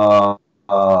more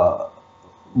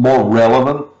more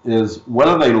relevant is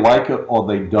whether they like it or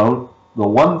they don't. The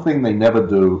one thing they never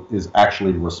do is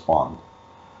actually respond.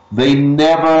 They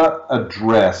never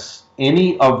address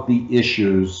any of the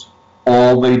issues.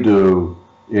 All they do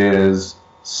is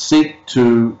seek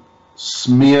to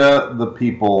smear the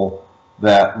people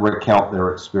that recount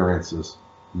their experiences.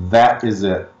 That is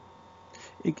it.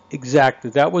 Exactly.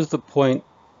 That was the point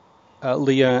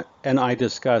Leah and I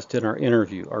discussed in our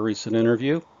interview, our recent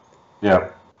interview. Yeah.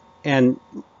 And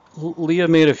Leah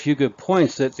made a few good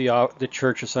points that the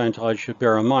Church of Scientology should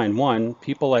bear in mind. One,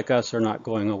 people like us are not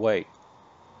going away.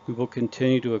 We will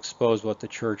continue to expose what the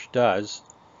church does.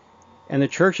 And the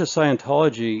Church of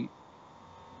Scientology,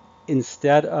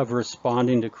 instead of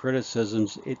responding to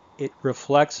criticisms, it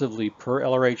reflexively, per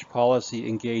LRH policy,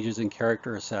 engages in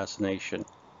character assassination.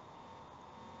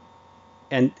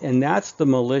 And that's the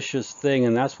malicious thing,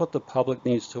 and that's what the public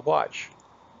needs to watch.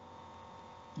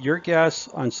 Your guests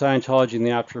on Scientology in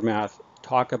the Aftermath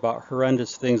talk about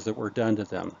horrendous things that were done to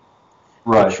them.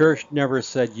 Right. The church never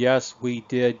said, yes, we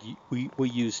did, we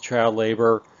used child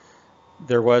labor,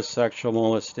 there was sexual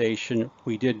molestation,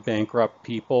 we did bankrupt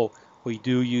people, we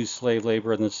do use slave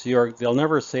labor in the Sea Org. They'll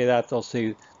never say that. They'll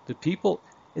say the people,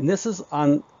 and this is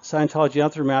on Scientology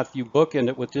Aftermath, you bookend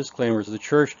it with disclaimers. The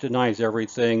church denies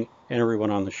everything and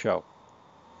everyone on the show.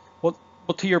 Well,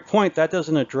 to your point, that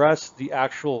doesn't address the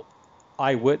actual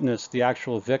eyewitness, the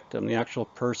actual victim, the actual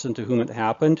person to whom it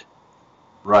happened.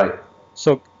 Right.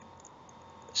 So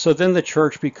then the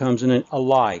church becomes a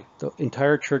lie. The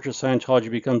entire Church of Scientology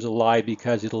becomes a lie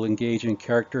because it'll engage in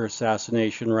character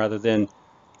assassination rather than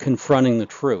confronting the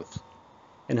truth.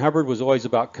 And Hubbard was always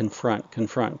about confront.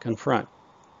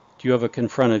 Do you have a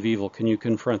confront of evil? Can you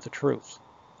confront the truth?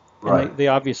 Right. And they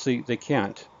obviously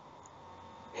can't.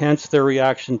 Hence their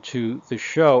reaction to the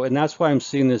show. And that's why I'm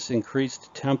seeing this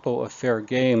increased tempo of fair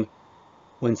game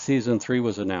when season 3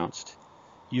 was announced.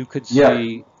 You could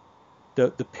see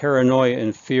the paranoia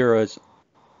and fear as,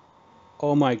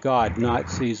 oh my God, not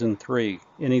season 3,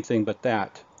 anything but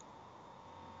that.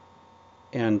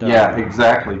 And yeah,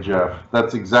 exactly, Jeff.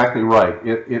 That's exactly right.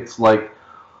 It's like,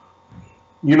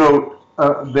 you know,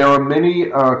 there are many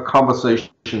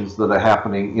conversations that are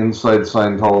happening inside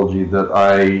Scientology that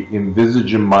I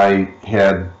envisage in my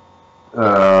head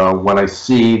when I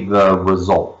see the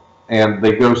result. And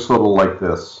they go sort of like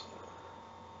this.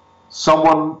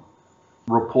 Someone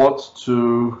reports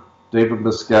to David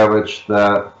Miscavige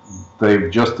that they've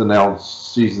just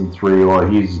announced season 3, or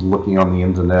he's looking on the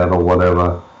internet or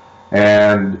whatever,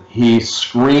 and he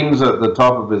screams at the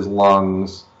top of his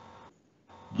lungs,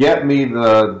 get me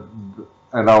the,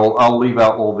 and I'll leave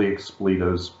out all the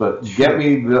expletives, but get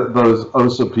me those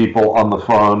OSA people on the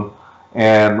phone,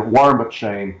 and Warren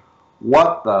McShane,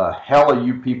 what the hell are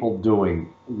you people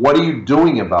doing? What are you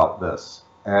doing about this?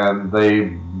 And they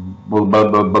blah blah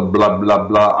blah blah blah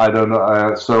blah. I don't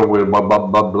know. So we're blah blah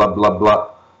blah blah blah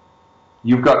blah.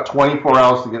 You've got 24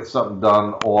 hours to get something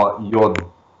done, or you're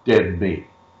dead meat.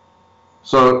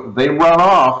 So they run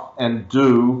off and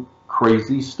do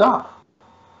crazy stuff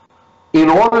in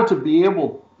order to be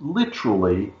able,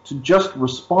 literally, to just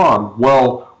respond.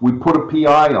 Well, we put a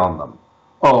PI on them.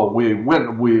 Oh,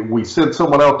 we sent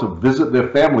someone out to visit their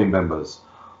family members.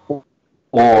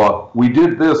 Or we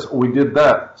did this, or we did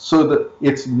that, so that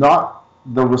it's not,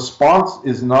 the response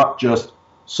is not just,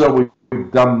 so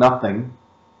we've done nothing,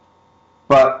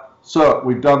 but, so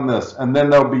we've done this, and then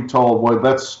they'll be told, well,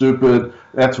 that's stupid,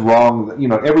 that's wrong, you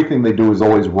know, everything they do is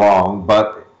always wrong,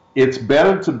 but it's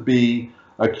better to be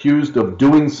accused of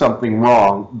doing something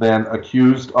wrong than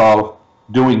accused of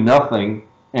doing nothing,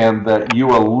 and that you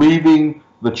are leaving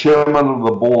the chairman of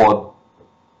the board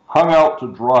hung out to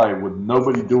dry with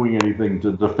nobody doing anything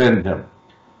to defend him,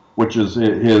 which is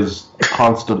his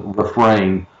constant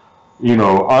refrain. You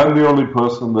know, I'm the only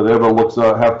person that ever looks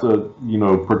out, have to, you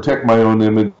know, protect my own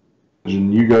image,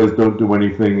 and you guys don't do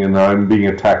anything, and I'm being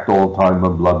attacked all the time,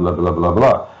 and blah, blah, blah, blah,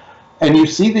 blah. And you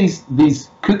see these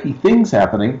kooky things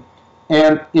happening,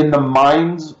 and in the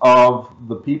minds of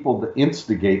the people that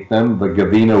instigate them, the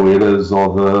Gavino Idas,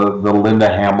 or the Linda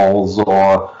Hamills,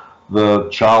 or the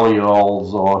Charlie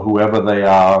Earls, or whoever they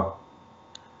are,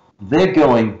 they're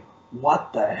going,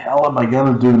 what the hell am I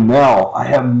going to do now? I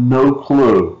have no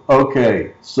clue.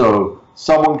 Okay, so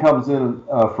someone comes in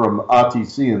from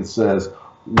RTC and says,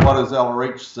 what does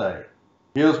LRH say?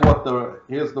 here's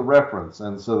the reference,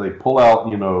 and so they pull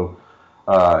out,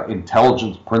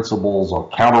 intelligence principles or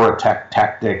counterattack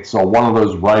tactics or one of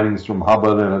those writings from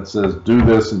Hubbard, and it says do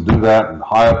this and do that and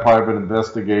hire private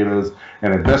investigators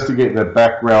and investigate their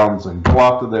backgrounds and go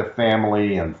after their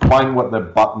family and find what their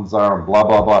buttons are and blah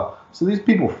blah blah. So these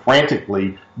people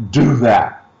frantically do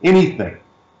that, anything.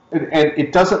 And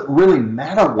it doesn't really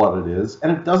matter what it is,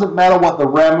 and it doesn't matter what the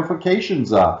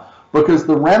ramifications are, because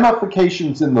the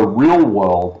ramifications in the real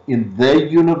world, in their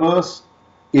universe,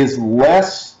 is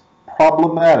less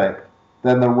problematic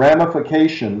than the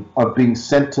ramification of being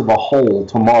sent to the hole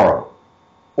tomorrow,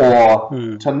 or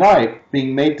tonight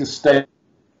being made to stay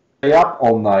up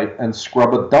all night and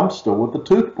scrub a dumpster with a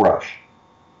toothbrush.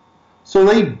 So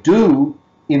they do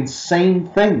insane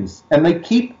things, and they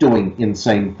keep doing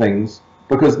insane things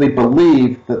because they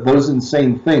believe that those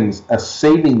insane things are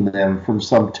saving them from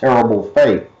some terrible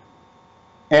fate.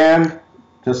 And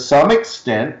to some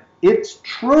extent, it's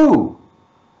true.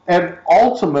 And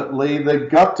ultimately, they've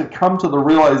got to come to the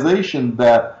realization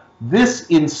that this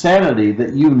insanity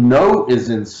that you know is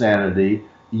insanity,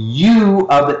 you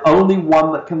are the only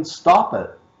one that can stop it.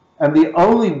 And the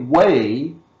only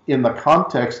way, in the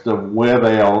context of where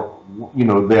they are,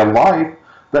 their life,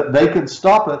 that they can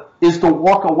stop it is to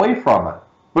walk away from it,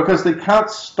 because they can't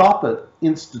stop it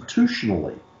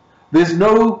institutionally. There's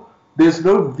no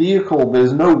vehicle,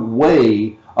 there's no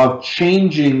way of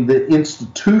changing the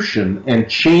institution and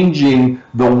changing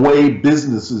the way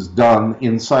business is done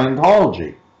in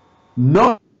Scientology.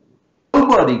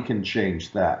 Nobody can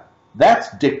change that. That's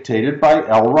dictated by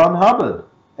L. Ron Hubbard.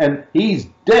 And he's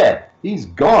dead. He's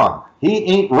gone. He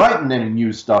ain't writing any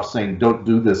new stuff saying don't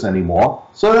do this anymore.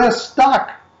 So they're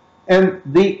stuck. And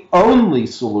the only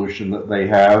solution that they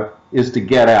have is to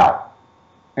get out.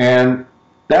 And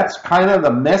that's kind of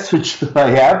the message that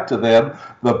I have to them,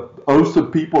 the host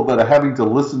of people that are having to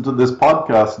listen to this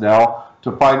podcast now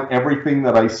to find everything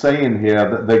that I say in here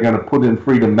that they're going to put in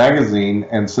Freedom Magazine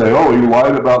and say, oh, he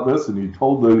lied about this and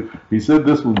he said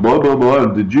this was blah, blah, blah,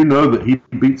 and did you know that he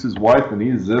beats his wife and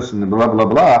he's this and blah, blah,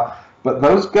 blah. But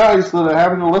those guys that are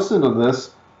having to listen to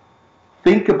this,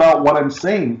 think about what I'm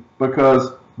saying,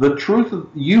 because the truth of,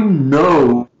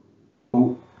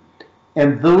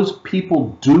 and those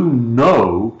people do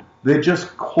know, they're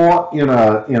just caught in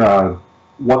a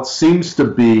what seems to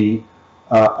be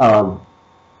a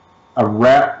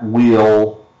rat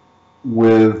wheel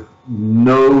with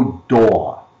no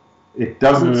door. It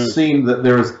doesn't seem that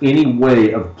there is any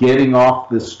way of getting off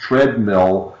this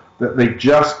treadmill, that they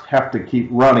just have to keep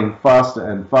running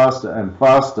faster and faster and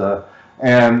faster,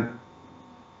 and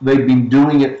they've been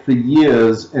doing it for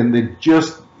years, and they're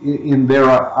just, in their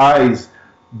eyes,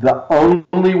 the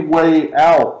only way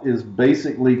out is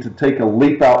basically to take a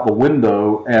leap out the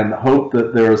window and hope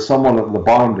that there is someone at the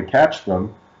bottom to catch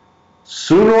them.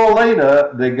 Sooner or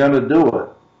later, they're going to do it.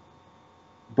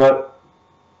 But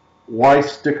why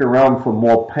stick around for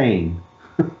more pain?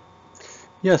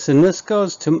 Yes, and this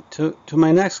goes to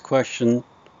my next question,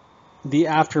 the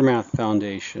Aftermath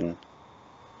Foundation.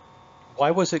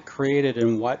 Why was it created,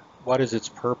 and what is its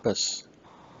purpose?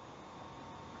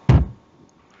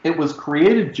 It was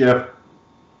created, Jeff,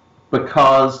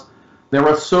 because there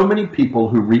are so many people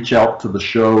who reach out to the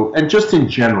show, and just in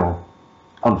general,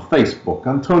 on Facebook,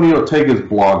 on Tony Ortega's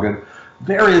blog, and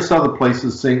various other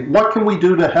places, saying, what can we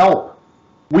do to help?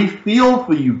 We feel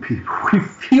for you people. We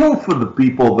feel for the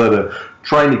people that are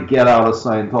trying to get out of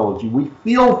Scientology. We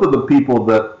feel for the people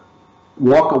that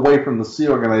walk away from the Sea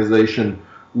Organization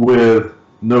with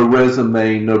no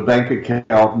resume, no bank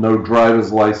account, no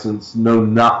driver's license, no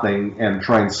nothing, and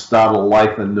try and start a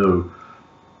life anew.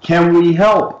 Can we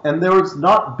help? And there has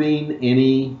not been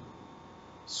any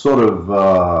sort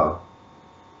of,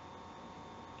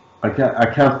 I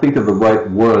can't think of the right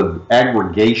word,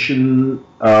 aggregation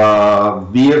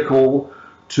vehicle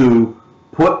to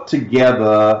put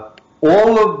together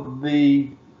all of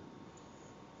the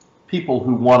people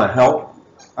who want to help.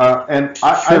 And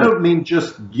I don't mean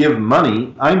just give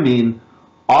money. I mean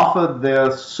offer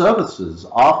their services,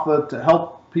 offer to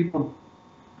help people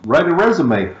write a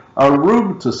resume, a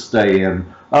room to stay in,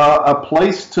 a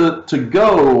place to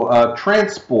go,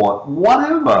 transport,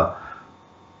 whatever.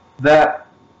 That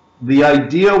the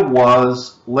idea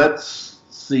was, let's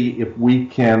see if we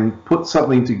can put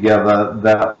something together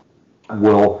that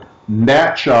will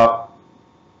match up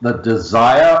the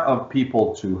desire of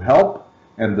people to help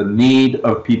and the need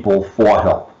of people for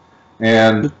help.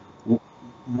 And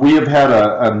we have had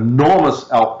an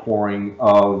enormous outpouring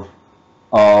of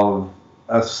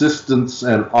assistance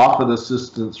and offered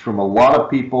assistance from a lot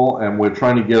of people, and we're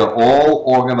trying to get it all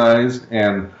organized.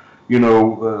 And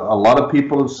A lot of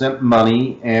people have sent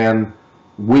money, and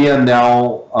we are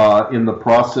now in the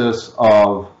process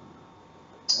of,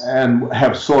 and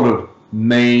have sort of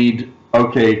made,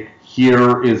 okay,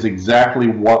 here is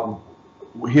exactly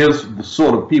here's the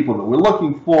sort of people that we're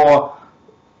looking for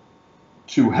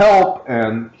to help,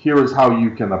 and here is how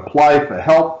you can apply for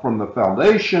help from the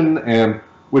foundation, and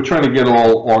we're trying to get it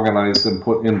all organized and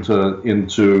put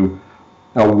into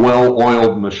a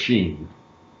well-oiled machine.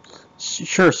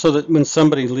 Sure, so that when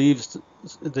somebody leaves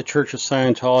the Church of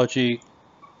Scientology,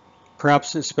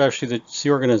 perhaps especially the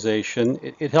organization,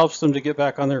 it helps them to get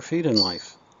back on their feet in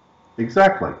life.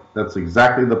 Exactly. That's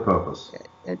exactly the purpose.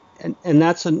 And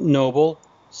that's a noble,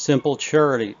 simple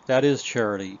charity. That is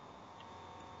charity.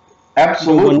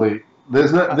 Absolutely.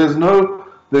 There's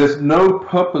no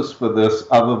purpose for this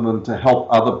other than to help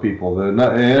other people. It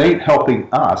ain't helping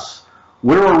us.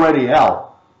 We're already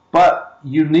out. But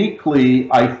uniquely,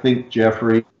 I think,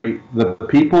 Jeffrey, the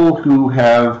people who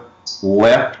have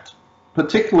left,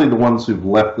 particularly the ones who've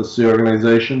left this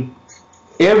organization,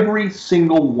 every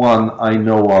single one I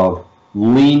know of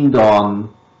leaned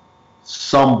on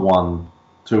someone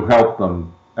to help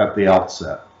them at the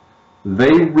outset.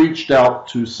 They reached out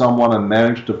to someone and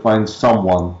managed to find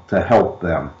someone to help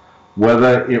them,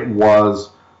 whether it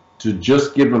was to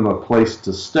just give them a place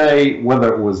to stay,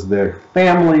 whether it was their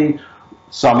family.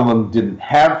 Some of them didn't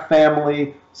have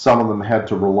family. Some of them had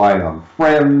to rely on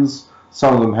friends.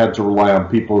 Some of them had to rely on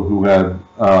people who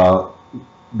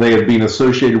they had been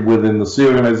associated with in this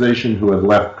organization who had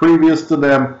left previous to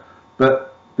them.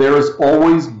 But there has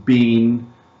always been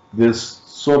this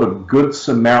sort of Good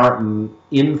Samaritan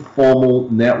informal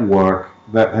network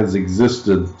that has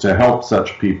existed to help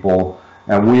such people,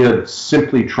 and we are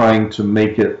simply trying to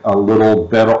make it a little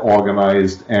better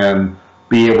organized and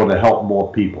be able to help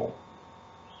more people.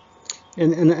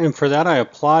 And for that I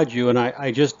applaud you, and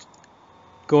I just,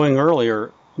 going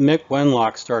earlier, Mick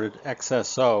Wenlock started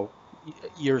XSO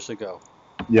years ago.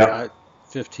 Yeah.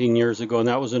 15 years ago, and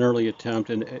that was an early attempt,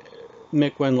 and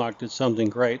Mick Wenlock did something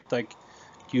great, like,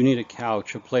 you need a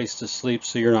couch, a place to sleep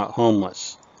so you're not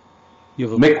homeless.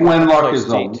 Mick Wenlock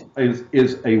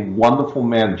is a wonderful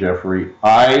man, Jeffrey.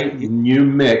 I knew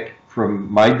Mick from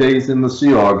my days in the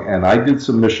Sea Org, and I did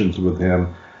some missions with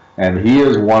him, and he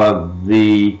is one of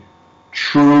the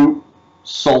true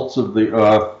salts of the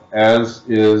earth, as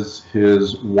is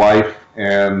his wife,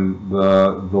 and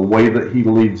the way that he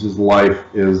leads his life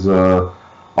is a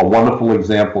wonderful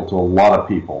example to a lot of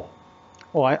people.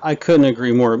 Oh, I couldn't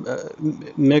agree more.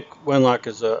 Mick Wenlock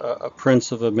is a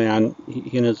prince of a man,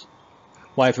 he and his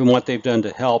wife, and what they've done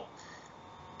to help.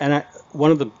 And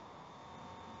one of the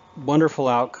wonderful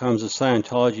outcomes of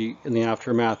Scientology in the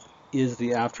aftermath is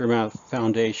the Aftermath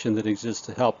Foundation that exists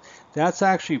to help. That's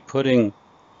actually putting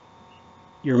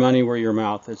your money where your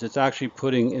mouth is. It's actually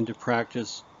putting into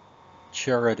practice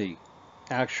charity,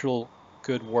 actual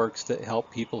good works that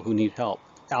help people who need help.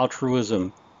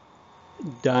 Altruism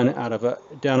done out of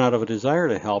a desire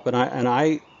to help. And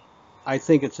I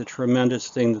think it's a tremendous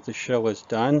thing that the show has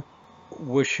done.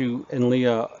 Wish you and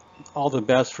Leah all the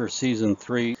best for season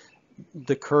 3.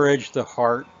 The courage, the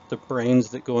heart, the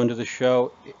brains that go into the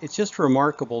show. It's just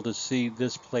remarkable to see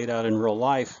this played out in real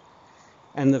life.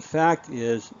 And the fact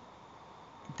is,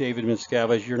 David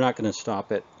Miscavige, you're not going to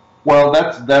stop it. Well,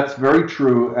 that's very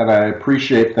true, and I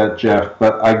appreciate that, Jeff.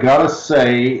 But I gotta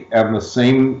say,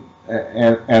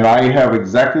 and I have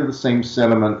exactly the same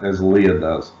sentiment as Leah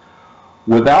does.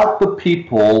 Without the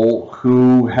people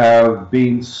who have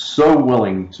been so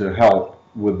willing to help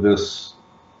with this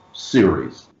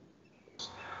series,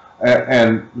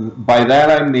 and by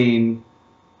that I mean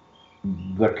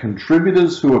the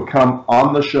contributors who have come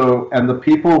on the show and the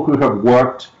people who have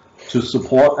worked to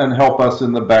support and help us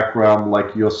in the background,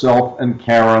 like yourself and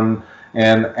Karen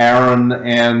and Aaron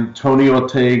and Tony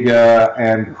Ortega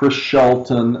and Chris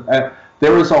Shelton.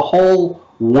 There is a whole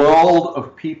world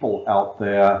of people out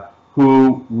there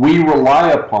who we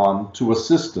rely upon to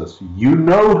assist us. You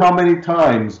know how many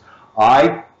times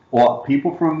I or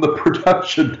people from the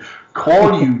production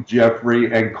call you,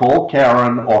 Jeffrey, and call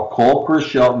Karen, or call Chris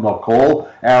Shelton, or call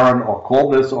Aaron, or call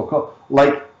this, or call,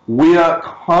 like, we are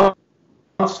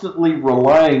constantly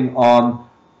relying on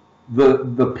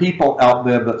the people out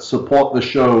there that support the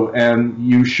show, and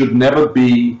you should never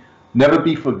be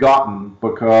forgotten,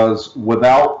 because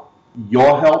without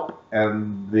your help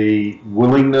and the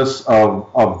willingness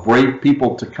of brave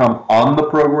people to come on the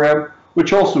program,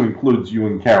 which also includes you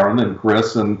and Karen and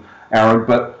Chris and Aaron,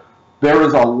 but there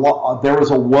is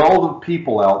a world of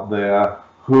people out there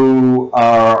who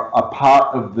are a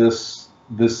part of this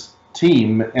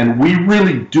team, and we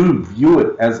really do view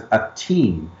it as a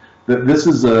team. that this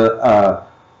is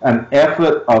an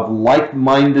effort of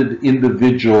like-minded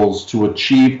individuals to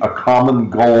achieve a common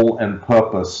goal and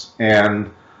purpose.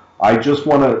 And I just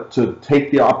want to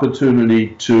take the opportunity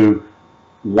to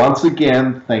once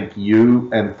again thank you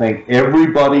and thank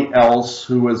everybody else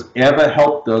who has ever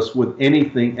helped us with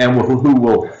anything and who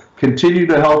will continue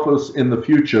to help us in the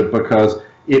future, because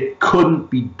it couldn't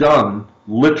be done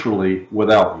literally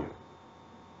without you.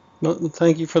 Well,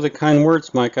 thank you for the kind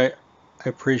words, Mike. I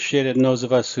appreciate it, and those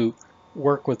of us who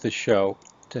work with the show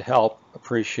to help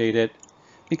appreciate it,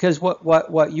 because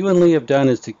what you and Leah have done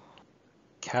is to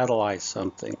catalyze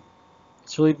something.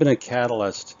 It's really been a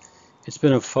catalyst. It's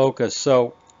been a focus.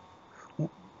 So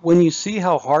when you see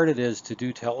how hard it is to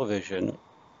do television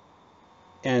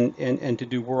and to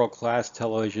do world-class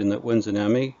television that wins an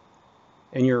Emmy,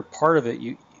 and you're a part of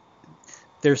it,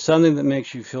 there's something that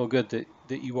makes you feel good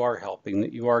that you are helping,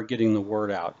 that you are getting the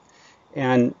word out.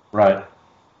 And right.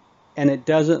 And it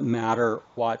doesn't matter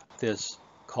what this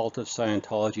cult of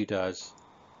Scientology does,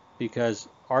 because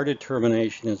our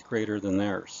determination is greater than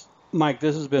theirs. Mike,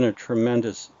 this has been a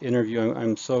tremendous interview.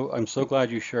 I'm so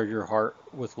glad you shared your heart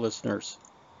with listeners,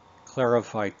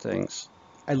 clarified things.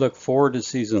 I look forward to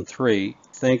season 3.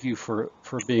 Thank you for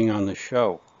being on the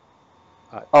show.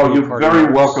 Oh, you're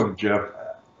very welcome, Jeff.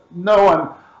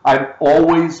 No, I'm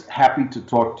always happy to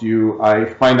talk to you.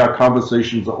 I find our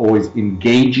conversations are always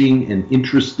engaging and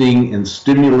interesting and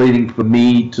stimulating for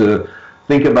me to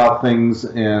think about things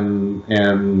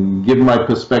and give my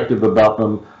perspective about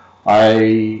them.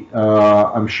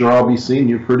 I'm sure I'll be seeing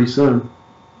you pretty soon.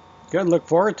 Good. Look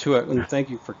forward to it. And thank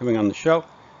you for coming on the show.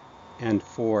 And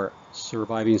for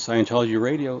Surviving Scientology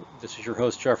Radio, this is your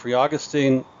host, Jeffrey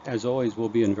Augustine. As always, we'll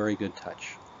be in very good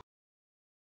touch.